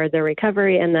for their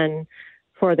recovery and then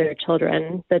for their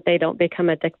children, that they don't become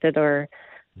addicted or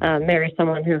marry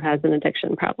someone who has an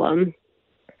addiction problem.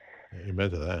 Amen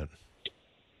to that.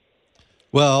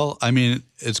 Well, I mean,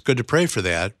 it's good to pray for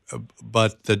that,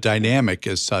 but the dynamic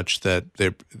is such that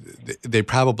they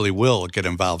probably will get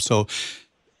involved. So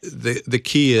the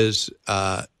key is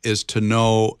to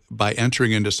know, by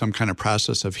entering into some kind of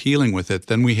process of healing with it,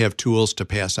 then we have tools to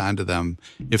pass on to them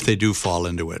if they do fall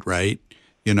into it, right?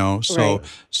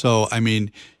 So I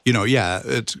mean,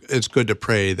 it's good to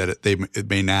pray that it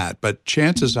may not, but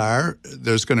chances are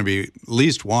there's going to be at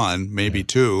least one, maybe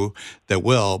two that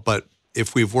will, but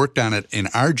if we've worked on it in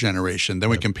our generation, then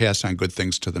we can pass on good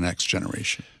things to the next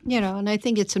generation. And I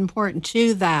think it's important,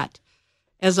 too, that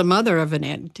as a mother of an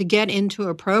addict, to get into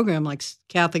a program like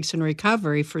Catholics in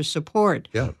Recovery for support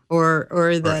or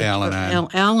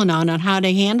Al-Anon on how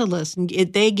to handle this. And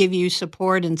they give you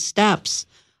support and steps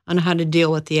on how to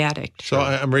deal with the addict. So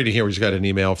I'm reading here, we've got an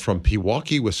email from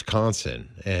Pewaukee, Wisconsin.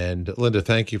 And Linda,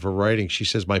 thank you for writing. She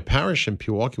says, my parish in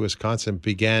Pewaukee, Wisconsin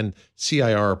began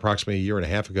CIR approximately a year and a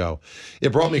half ago.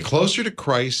 It brought me closer to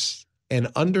Christ and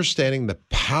understanding the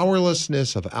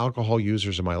powerlessness of alcohol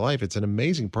users in my life. It's an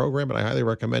amazing program, and I highly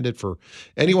recommend it for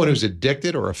anyone who's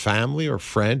addicted or a family or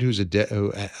friend who's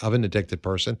of an addicted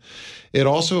person. It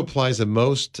also applies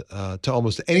to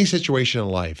almost any situation in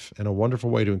life, and a wonderful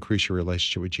way to increase your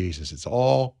relationship with Jesus. It's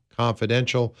all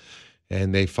confidential,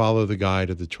 and they follow the guide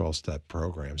of the 12-step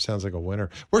program. Sounds like a winner.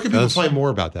 Where can people find more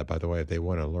about that, by the way, if they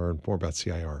want to learn more about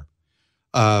CIR?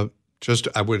 I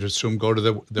would assume, go to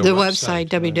the website,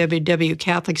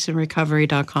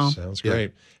 www.catholicsinrecovery.com. Sounds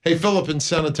great. Hey, Philip in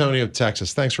San Antonio,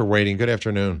 Texas. Thanks for waiting. Good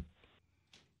afternoon.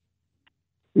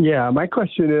 Yeah, my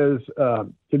question is,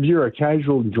 if you're a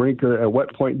casual drinker, at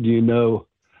what point do you know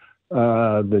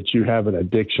that you have an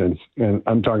addiction? And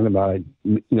I'm talking about,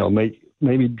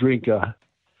 maybe drink a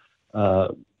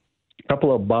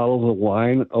couple of bottles of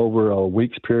wine over a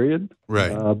week's period,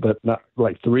 right? But not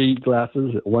like 3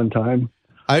 glasses at one time.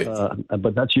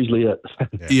 But that's usually it.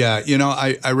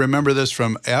 I remember this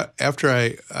from after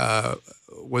I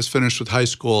was finished with high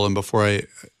school and before I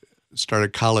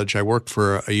started college. I worked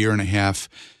for a year and a half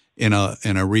in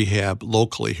a rehab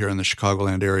locally here in the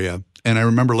Chicagoland area, and I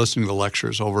remember listening to the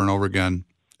lectures over and over again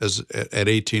at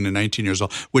 18 and 19 years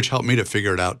old, which helped me to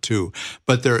figure it out too.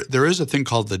 But there is a thing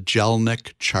called the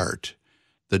Jellinek chart,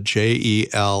 the Jellinek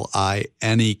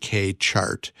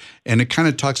chart. And it kind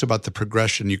of talks about the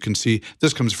progression. You can see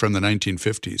this comes from the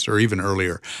 1950s or even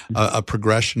earlier, a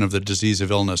progression of the disease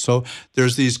of illness. So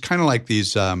there's these kind of like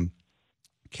these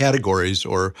categories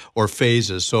or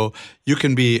phases. So you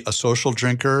can be a social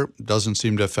drinker, doesn't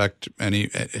seem to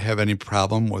have any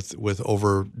problem with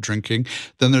over drinking.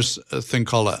 Then there's a thing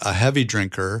called a heavy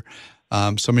drinker.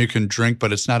 Somebody can drink,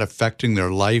 but it's not affecting their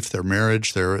life, their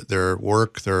marriage, their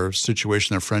work, their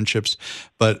situation, their friendships.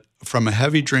 But from a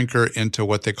heavy drinker into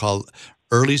what they call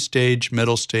early stage,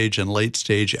 middle stage, and late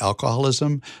stage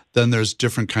alcoholism, then there's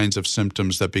different kinds of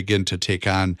symptoms that begin to take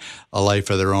on a life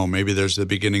of their own. Maybe there's the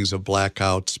beginnings of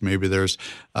blackouts. Maybe there's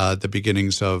the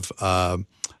beginnings of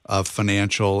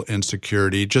financial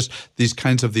insecurity. Just these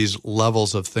kinds of these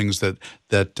levels of things that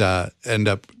end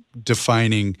up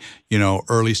defining,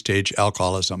 early stage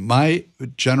alcoholism. My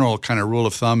general kind of rule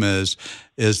of thumb is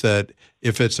that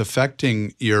if it's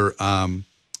affecting your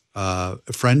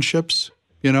friendships,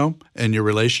 and your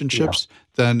relationships,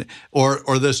 then,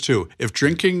 or this too, if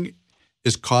drinking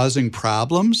is causing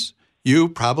problems, you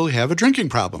probably have a drinking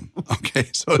problem. Okay.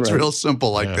 So it's real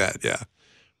simple like that. Yeah.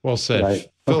 Well said.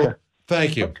 Right. Phil, Okay.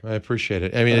 thank you. I appreciate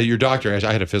it. I mean, your doctor,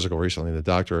 I had a physical recently, the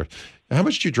doctor, how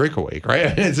much do you drink a week,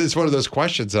 right? It's one of those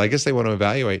questions that I guess they want to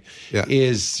evaluate. Yeah.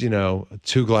 Is,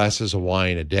 2 glasses of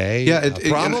wine a day a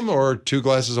problem or 2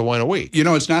 glasses of wine a week?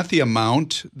 It's not the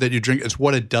amount that you drink, it's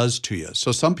what it does to you.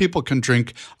 So some people can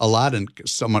drink a lot and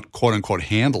somewhat, quote unquote,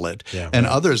 handle it. Yeah, and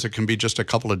right. others, it can be just a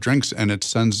couple of drinks and it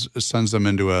sends them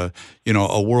into a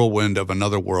whirlwind of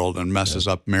another world and messes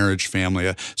up marriage,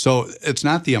 family. So it's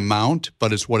not the amount,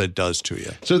 but it's what it does to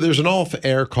you. So there's an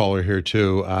off-air caller here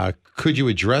too. Could you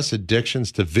address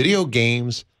addictions to video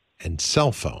games and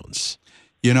cell phones?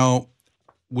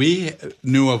 We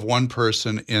knew of one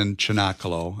person in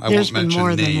Chinakalo. I There's won't been mention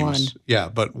more names. than one. Yeah,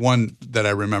 but one that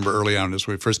I remember early on as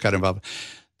we first got involved.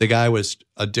 The guy was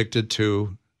addicted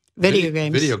to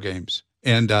Video games.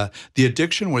 And the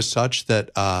addiction was such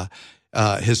that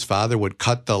his father would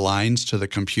cut the lines to the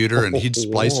computer and he'd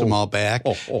splice them all back.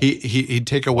 He'd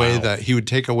take away he would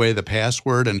take away the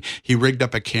password, and he rigged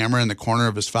up a camera in the corner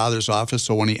of his father's office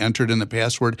so when he entered in the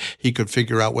password, he could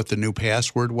figure out what the new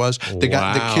password was.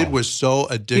 The kid was so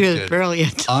addicted. He was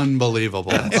brilliant.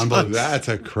 Unbelievable. Unbelievable. That's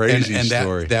a crazy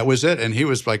story. That was it. And he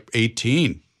was like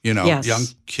 18. Yes. Young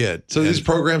kid. So these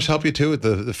programs help you too with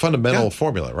the fundamental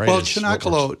formula, right? Well,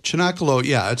 Chinakalo,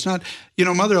 yeah, it's not,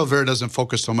 Mother Elvira doesn't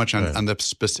focus so much on the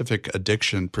specific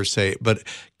addiction per se, but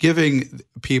giving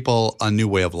people a new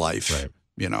way of life,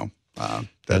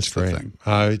 that's great. the thing.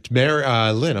 It's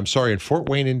Lynn, I'm sorry, in Fort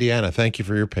Wayne, Indiana. Thank you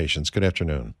for your patience. Good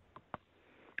afternoon.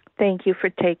 Thank you for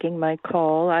taking my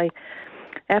call.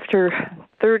 After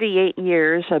 38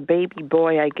 years, a baby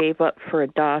boy I gave up for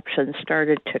adoption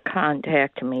started to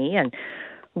contact me, and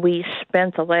we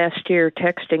spent the last year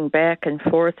texting back and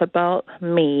forth about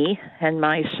me and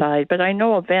my side, but I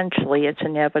know eventually it's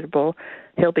inevitable.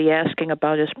 He'll be asking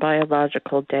about his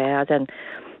biological dad, and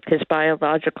his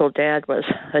biological dad was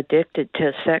addicted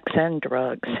to sex and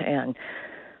drugs, and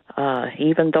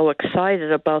even though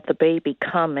excited about the baby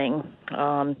coming,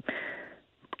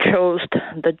 chose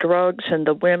the drugs and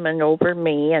the women over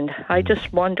me. And I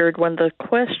just wondered, when the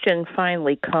question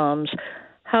finally comes,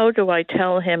 how do I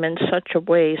tell him in such a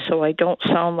way so I don't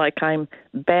sound like I'm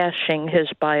bashing his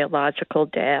biological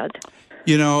dad?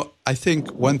 I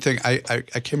think one thing, I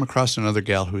came across another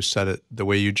gal who said it the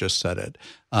way you just said it,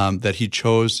 that he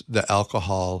chose the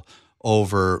alcohol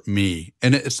over me.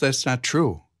 And that's not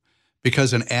true,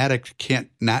 because an addict can't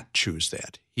not choose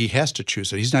that. He has to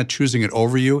choose it. He's not choosing it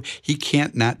over you. He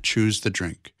can't not choose the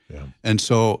drink. Yeah. And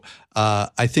so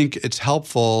I think it's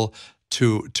helpful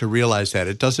to realize that.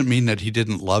 It doesn't mean that he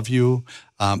didn't love you,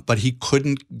 but he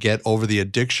couldn't get over the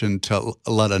addiction to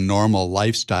let a normal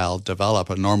lifestyle develop,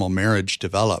 a normal marriage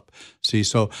develop. See,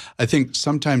 so I think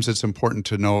sometimes it's important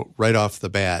to know right off the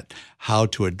bat how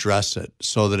to address it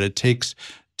so that it takes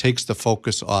the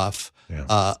focus off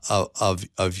of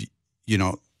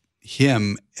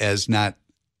him as not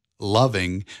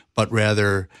loving, but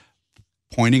rather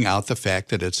pointing out the fact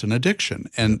that it's an addiction.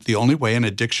 And the only way an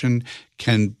addiction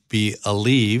can be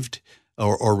alleviated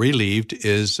or relieved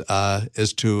is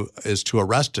to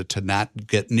arrest it, to not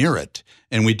get near it.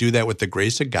 And we do that with the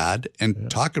grace of God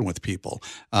and talking with people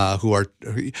who are,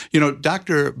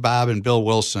 Dr. Bob and Bill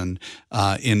Wilson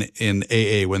in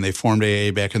AA, when they formed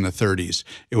AA back in the 30s,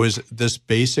 it was this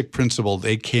basic principle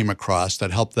they came across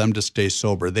that helped them to stay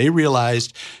sober. They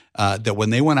realized that when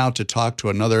they went out to talk to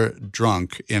another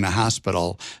drunk in a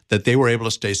hospital, that they were able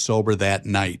to stay sober that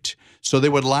night. So they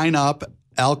would line up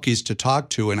alkies to talk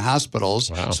to in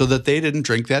hospitals so that they didn't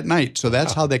drink that night. So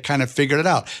that's how they kind of figured it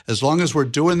out. As long as we're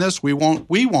doing this, we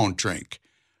won't drink.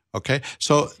 Okay?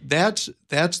 So that's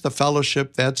the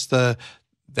fellowship, that's the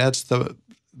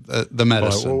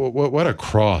medicine. Well, what a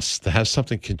cross to have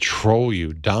something control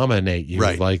you, dominate you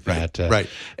like that. Right.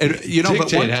 And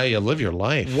dictate how you live your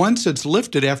life. Once it's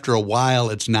lifted, after a while,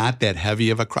 it's not that heavy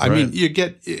of a cross. Right. I mean, you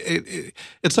get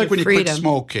it's like when you quit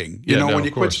smoking. When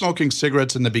you quit smoking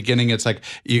cigarettes in the beginning, it's like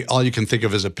all you can think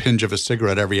of is a pinch of a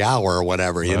cigarette every hour or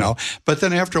whatever. You know. But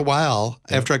then after a while,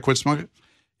 after I quit smoking,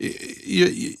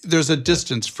 there's a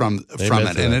distance from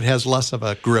it, and it has less of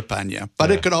a grip on you.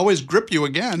 But it could always grip you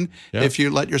again if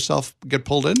you let yourself get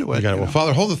pulled into it. Well,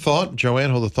 Father, hold the thought. Joanne,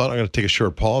 hold the thought. I'm going to take a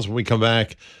short pause. When we come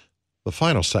back, the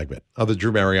final segment of the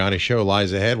Drew Mariani Show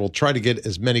lies ahead. We'll try to get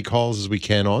as many calls as we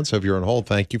can on. So if you're on hold,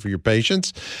 thank you for your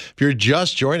patience. If you're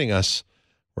just joining us,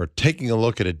 we're taking a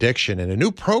look at addiction and a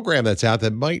new program that's out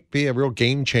that might be a real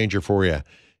game changer for you.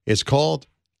 It's called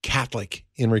Catholic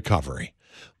in Recovery.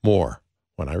 More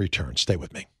when I return. Stay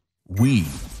with me. We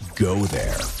go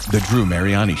there. The Drew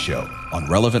Mariani Show on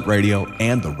Relevant Radio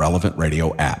and the Relevant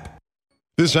Radio app.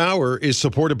 This hour is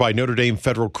supported by Notre Dame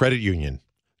Federal Credit Union.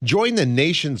 Join the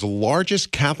nation's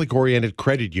largest Catholic-oriented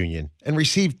credit union and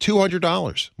receive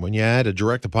 $200 when you add a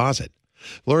direct deposit.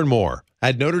 Learn more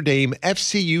at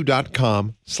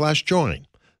NotreDameFCU.com/join.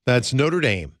 That's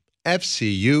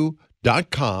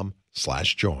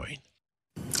NotreDameFCU.com/join.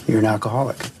 You're an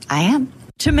alcoholic. I am.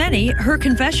 To many, her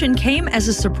confession came as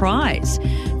a surprise.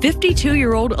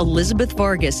 52-year-old Elizabeth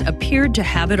Vargas appeared to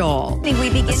have it all.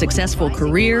 A successful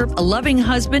career, a loving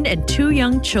husband, and 2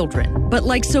 young children. But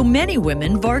like so many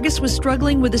women, Vargas was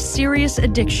struggling with a serious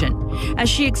addiction, as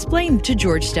she explained to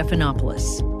George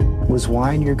Stephanopoulos. Was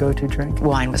wine your go-to drink?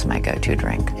 Wine was my go-to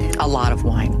drink. A lot of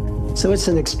wine. So it's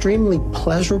an extremely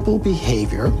pleasurable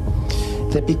behavior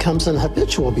that becomes an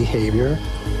habitual behavior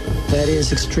that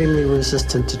is extremely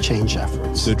resistant to change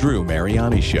efforts. The Drew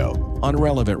Mariani Show on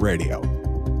Relevant Radio.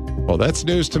 Well, that's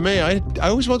news to me. I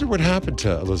always wondered what happened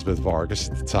to Elizabeth Vargas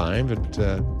at the time, and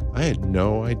I had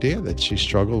no idea that she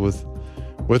struggled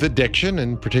with addiction,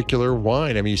 in particular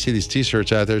wine. I mean, you see these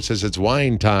T-shirts out there. It says it's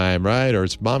wine time, right? Or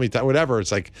it's mommy time, whatever.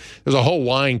 It's like there's a whole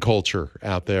wine culture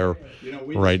out there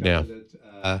right now.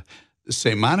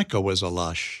 St. Monica was a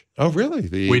lush. Oh, really?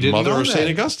 We didn't mother know of St.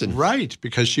 Augustine. Right,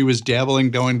 because she was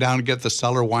dabbling, going down to get the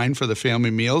cellar wine for the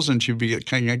family meals, and she'd be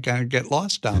kind of get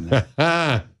lost down there.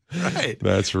 Right.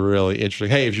 That's really interesting.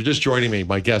 Hey, if you're just joining me,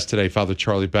 my guest today, Father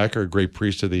Charlie Becker, a great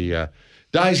priest of the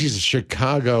Diocese of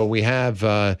Chicago. We have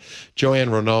Joanne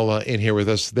Renola in here with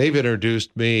us. They've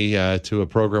introduced me to a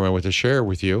program I want to share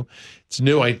with you. It's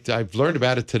new. I've learned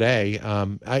about it today.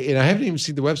 I haven't even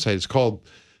seen the website. It's called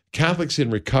Catholics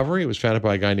in Recovery. It was founded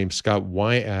by a guy named Scott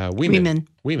Weeman.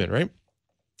 Weeman, right?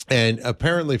 And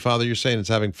apparently, Father, you're saying it's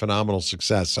having phenomenal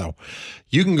success. So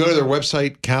you can go to their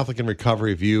website, Catholic in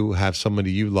Recovery, if you have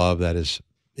somebody you love that is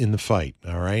in the fight,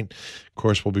 all right? Of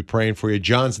course, we'll be praying for you.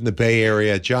 John's in the Bay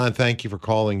Area. John, thank you for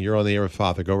calling. You're on the air with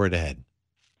Father. Go right ahead.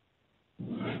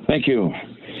 Thank you.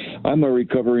 I'm a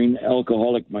recovering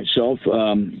alcoholic myself.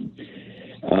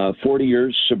 40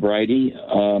 years sobriety,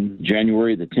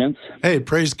 January the 10th. Hey,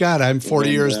 praise God. I'm 40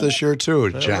 years this year,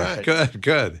 too, John. Right.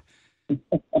 Good.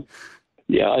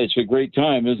 Yeah, it's a great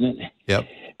time, isn't it? Yep.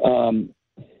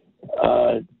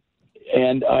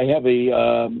 And I have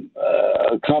a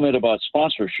comment about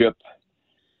sponsorship.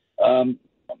 A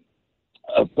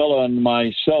fellow and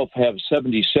myself have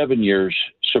 77 years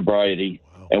sobriety,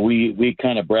 and we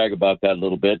kind of brag about that a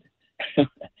little bit.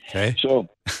 Okay. So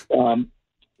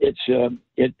it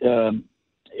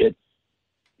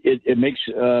makes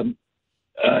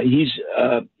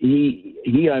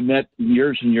he I met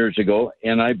years and years ago,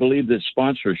 and I believe that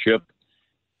sponsorship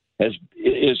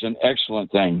is an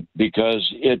excellent thing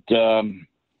because it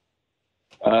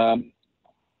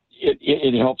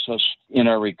helps us in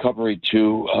our recovery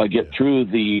to get through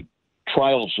the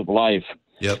trials of life.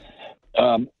 Yep.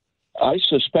 I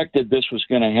suspected this was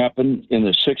going to happen in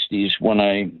the 60s when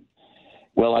I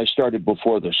started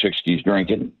before the 60s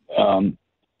drinking.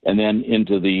 and then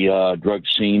into the drug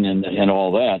scene and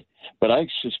all that. But I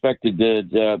suspected that,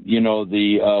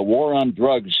 the war on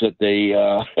drugs that they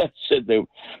said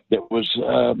that was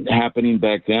happening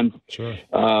back then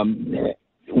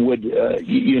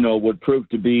would prove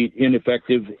to be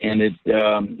ineffective, and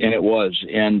it was.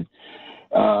 And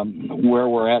where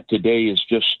we're at today is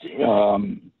just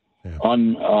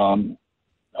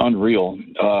unreal.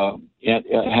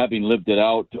 Having lived it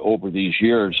out over these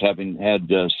years, having had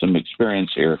some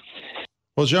experience here.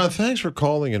 Well, John, thanks for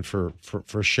calling and for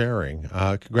sharing.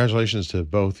 Congratulations to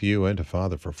both you and to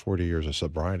Father for 40 years of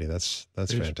sobriety. That's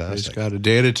fantastic. Praise God, a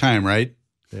day at a time, right?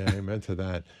 Yeah, amen to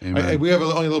that. Amen. We have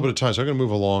only a little bit of time, so I'm going to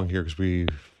move along here because we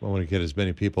want to get as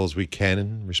many people as we can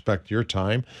and respect your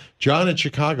time. John in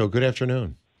Chicago, good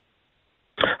afternoon.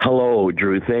 Hello,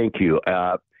 Drew. Thank you.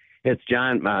 It's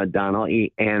John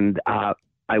Donnelly, and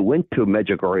I went to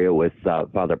Medjugorje with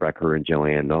Father Becker and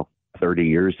Joanne 30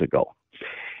 years ago.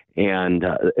 And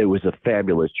it was a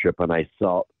fabulous trip, and I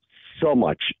saw so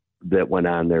much that went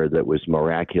on there that was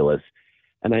miraculous.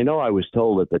 And I know I was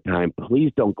told at the time,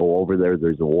 please don't go over there.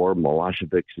 There's a war.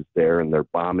 Milosevic is there, and they're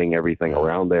bombing everything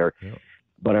around there. Yeah.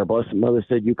 But our Blessed Mother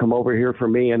said, you come over here for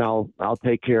me, and I'll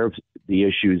take care of the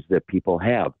issues that people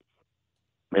have.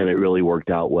 And it really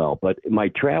worked out well. But my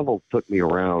travels took me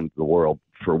around the world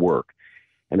for work.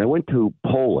 And I went to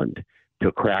Poland,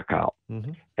 to Krakow.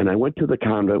 Mm-hmm. And I went to the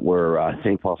convent where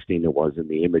St. Faustina was, and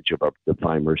the image of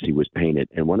Divine Mercy was painted.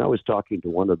 And when I was talking to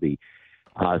one of the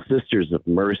Sisters of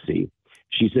Mercy,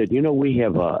 she said, we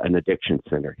have an addiction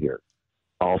center here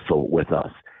also with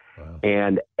us. Wow.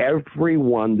 And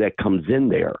everyone that comes in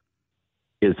there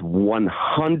is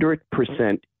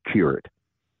 100% cured.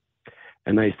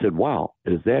 And I said, wow,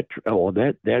 is that true? Oh,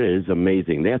 that is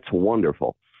amazing. That's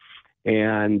wonderful.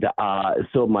 And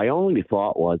so my only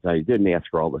thought was, I didn't ask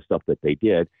her all the stuff that they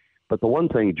did, but the one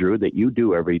thing, Drew, that you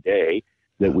do every day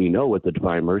that we know with the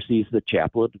Divine Mercy is the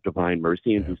chapel of the Divine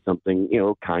Mercy, and do something,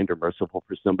 kind or merciful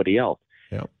for somebody else.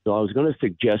 Yeah. So I was going to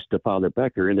suggest to Father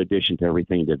Becker, in addition to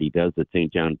everything that he does at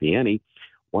St. John Vianney,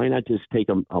 why not just take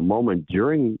a moment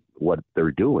during what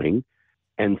they're doing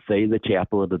and say the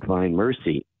chapel of the Divine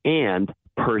Mercy and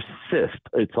persist.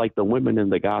 It's like the women in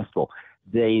the gospel.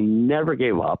 They never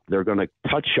gave up. They're going to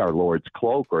touch our Lord's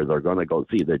cloak, or they're going to go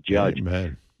see the judge.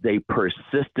 Amen. They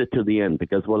persisted to the end,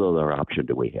 because what other option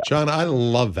do we have? John, I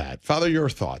love that. Father, your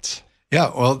thoughts?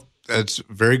 Yeah, well, that's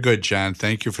very good, John.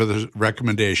 Thank you for the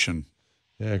recommendation.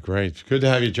 Yeah, great. Good to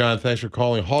have you, John. Thanks for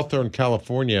calling. Hawthorne,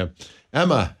 California.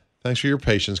 Emma, thanks for your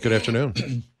patience. Good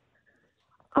afternoon.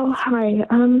 Oh, hi.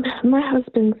 My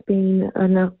husband's been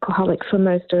an alcoholic for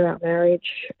most of our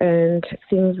marriage, and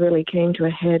things really came to a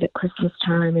head at Christmas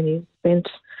time, and he spent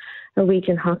a week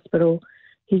in hospital.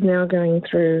 He's now going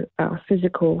through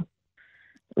physical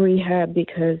rehab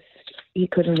because he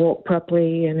couldn't walk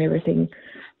properly and everything.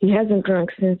 He hasn't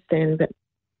drunk since then, but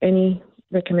any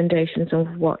recommendations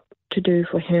of what to do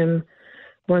for him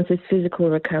once his physical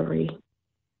recovery?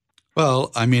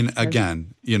 Well, I mean,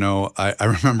 again, I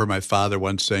remember my father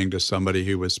once saying to somebody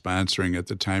he was sponsoring at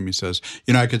the time, he says,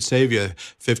 I could save you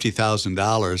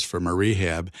 $50,000 from a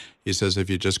rehab. He says, if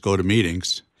you just go to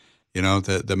meetings.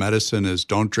 The medicine is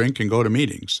don't drink and go to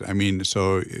meetings. I mean,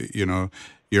 so,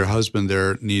 your husband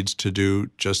there needs to do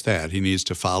just that. He needs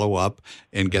to follow up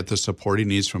and get the support he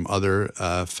needs from other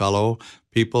fellow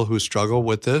people who struggle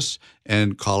with this,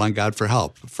 and call on God for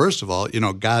help. First of all,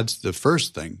 God's the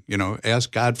first thing.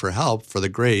 Ask God for help, for the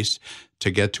grace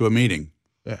to get to a meeting.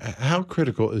 How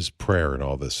critical is prayer in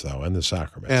all this, though, and the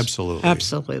sacraments? Absolutely.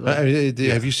 Absolutely.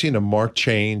 Have you seen a marked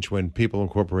change when people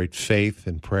incorporate faith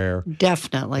and prayer?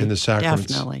 Definitely. In the sacraments?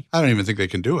 Definitely. I don't even think they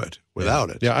can do it without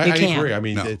it. Yeah, I agree. I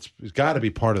mean, it's got to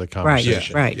be part of the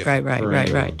conversation. Right.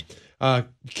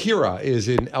 Kira is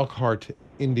in Elkhart,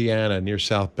 Indiana, near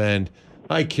South Bend.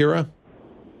 Hi, Kira.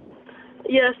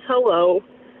 Yes, hello.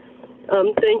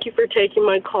 Thank you for taking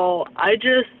my call. I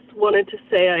just wanted to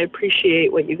say I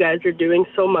appreciate what you guys are doing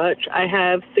so much. I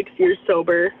have 6 years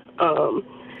sober.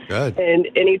 Good. And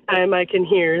anytime I can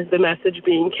hear the message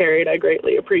being carried, I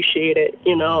greatly appreciate it.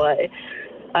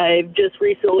 I've just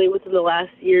recently, within the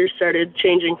last year, started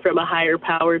changing from a higher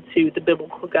power to the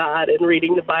biblical God and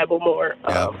reading the Bible more.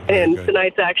 And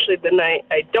tonight's actually the night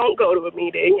I don't go to a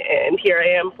meeting, and here I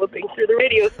am flipping through the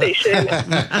radio station. Isn't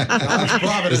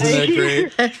that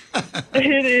great?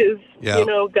 It is. Yeah.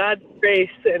 God's grace,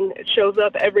 and it shows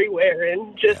up everywhere.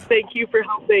 And just thank you for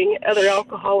helping other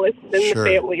alcoholics and the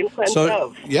family and friends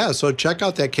of. Yeah, so check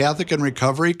out that Catholic in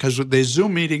Recovery, because they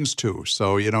Zoom meetings too.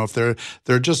 So, if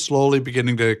they're just slowly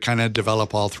beginning to kind of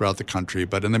develop all throughout the country.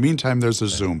 But in the meantime, there's a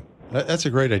Zoom. That's a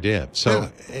great idea. So,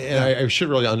 and I should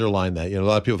really underline that. A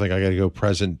lot of people think I got to go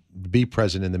be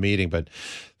present in the meeting, but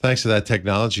thanks to that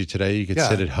technology today, you can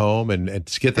sit at home and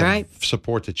get the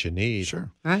support that you need. Sure.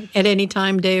 Right. At any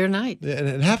time, day or night.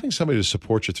 And having somebody to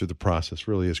support you through the process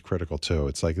really is critical too.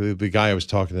 It's like the guy I was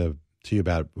talking to you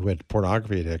about who had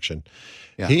pornography addiction.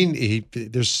 Yeah.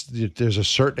 There's a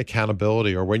certain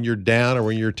accountability, or when you're down or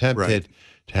when you're tempted,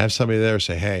 to have somebody there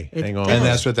say, hey, hang on. And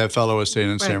that's what that fellow was saying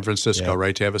in San Francisco,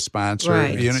 right? To have a sponsor.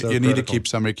 Right. You need to keep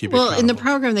somebody you Well, in the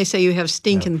program, they say you have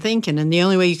stinking thinking, and the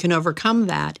only way you can overcome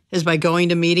that is by going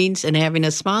to meetings and having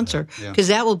a sponsor, because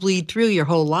that will bleed through your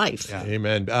whole life. Yeah.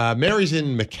 Amen. Mary's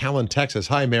in McAllen, Texas.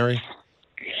 Hi, Mary.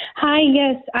 Hi,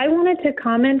 yes. I wanted to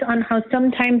comment on how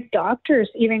sometimes doctors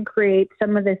even create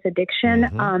some of this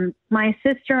addiction. My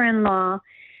sister-in-law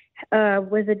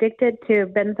was addicted to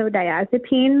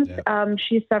benzodiazepines.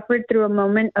 She suffered through a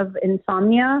moment of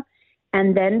insomnia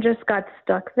and then just got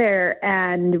stuck there,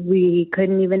 and we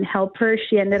couldn't even help her.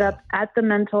 She ended up at the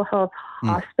mental health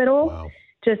hospital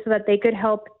just so that they could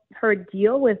help her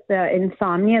deal with the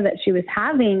insomnia that she was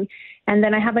having. And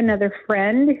then I have another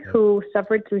friend who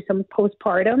suffered through some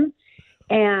postpartum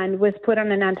and was put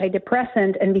on an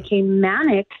antidepressant and became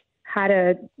manic, had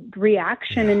a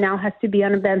reaction, and now has to be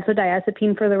on a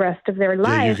benzodiazepine for the rest of their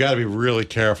life. Yeah, you've got to be really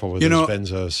careful with those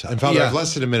benzos. And Father, I have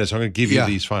less than a minute, so I'm going to give you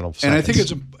these final seconds. And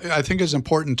I think it's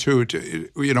important too,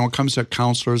 when it comes to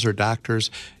counselors or doctors,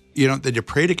 that you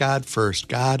pray to God first.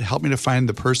 God, help me to find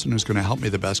the person who's going to help me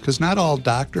the best, because not all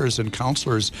doctors and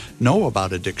counselors know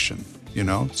about addiction.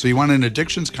 So you want an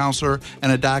addictions counselor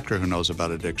and a doctor who knows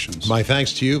about addictions. My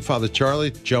thanks to you, Father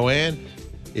Charlie, Joanne.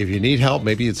 If you need help,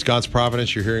 maybe it's God's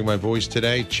providence, you're hearing my voice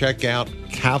today, check out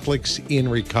Catholics in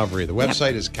Recovery. The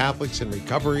website is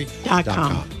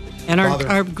catholicsinrecovery.com. And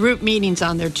our group meetings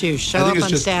on there too. Show up on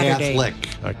Saturday.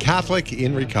 Catholic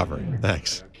in Recovery.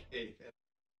 Thanks.